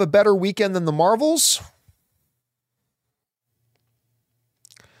will have a better weekend than the Marvels.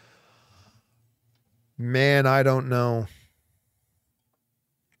 Man, I don't know.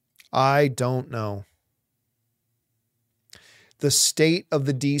 I don't know. The state of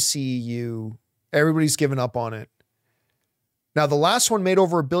the DCEU, everybody's given up on it. Now, the last one made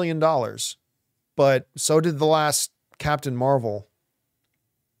over $1 billion, but so did the last Captain Marvel.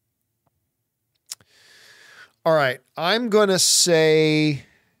 All right, I'm going to say...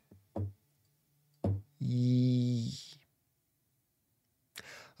 I'm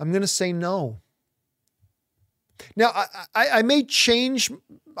going to say no. Now, I may change...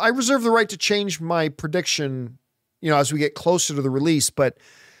 I reserve the right to change my prediction, as we get closer to the release, but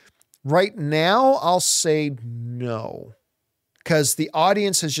right now, I'll say no. Because the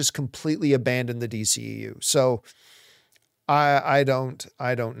audience has just completely abandoned the DCEU. So I don't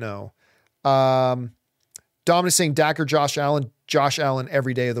know. Dominic saying Dak or Josh Allen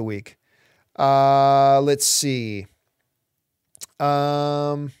every day of the week. Let's see.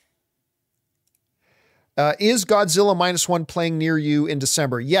 Is Godzilla -1 playing near you in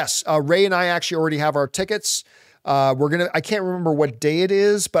December? Yes. Ray and I actually already have our tickets. I can't remember what day it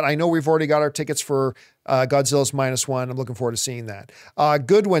is, but I know we've already got our tickets for Godzilla's -1. I'm looking forward to seeing that.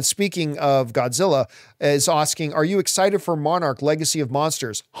 Goodwin, speaking of Godzilla, is asking, are you excited for Monarch Legacy of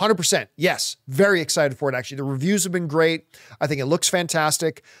Monsters? 100%. Yes. Very excited for it, actually. The reviews have been great. I think it looks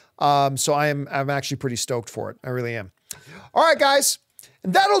fantastic. So I'm actually pretty stoked for it. I really am. All right, guys.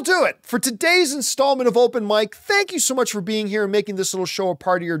 And that'll do it for today's installment of Open Mic. Thank you so much for being here and making this little show a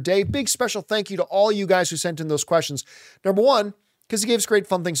part of your day. Big special thank you to all you guys who sent in those questions. Number one, because it gave us great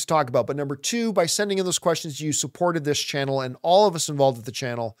fun things to talk about. But number two, by sending in those questions, you supported this channel and all of us involved with the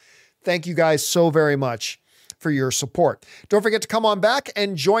channel. Thank you guys so very much for your support. Don't forget to come on back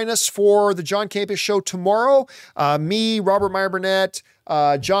and join us for the John Campus Show tomorrow. Me, Robert Meyer Burnett,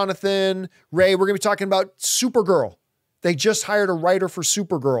 Jonathan, Ray, we're going to be talking about Supergirl. They just hired a writer for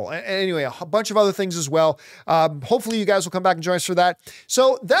Supergirl. Anyway, a bunch of other things as well. Hopefully you guys will come back and join us for that.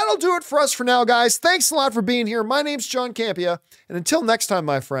 So that'll do it for us for now, guys. Thanks a lot for being here. My name's John Campia. And until next time,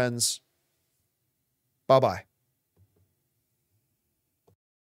 my friends, bye-bye.